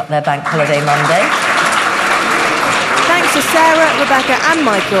giving up their Bank Holiday Monday. Thanks Thanks to Sarah, Rebecca and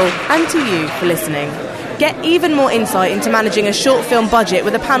Michael, and to you for listening. Get even more insight into managing a short film budget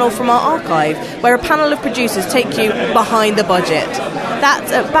with a panel from our archive, where a panel of producers take you behind the budget.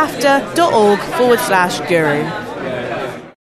 That's at bafta.org/guru.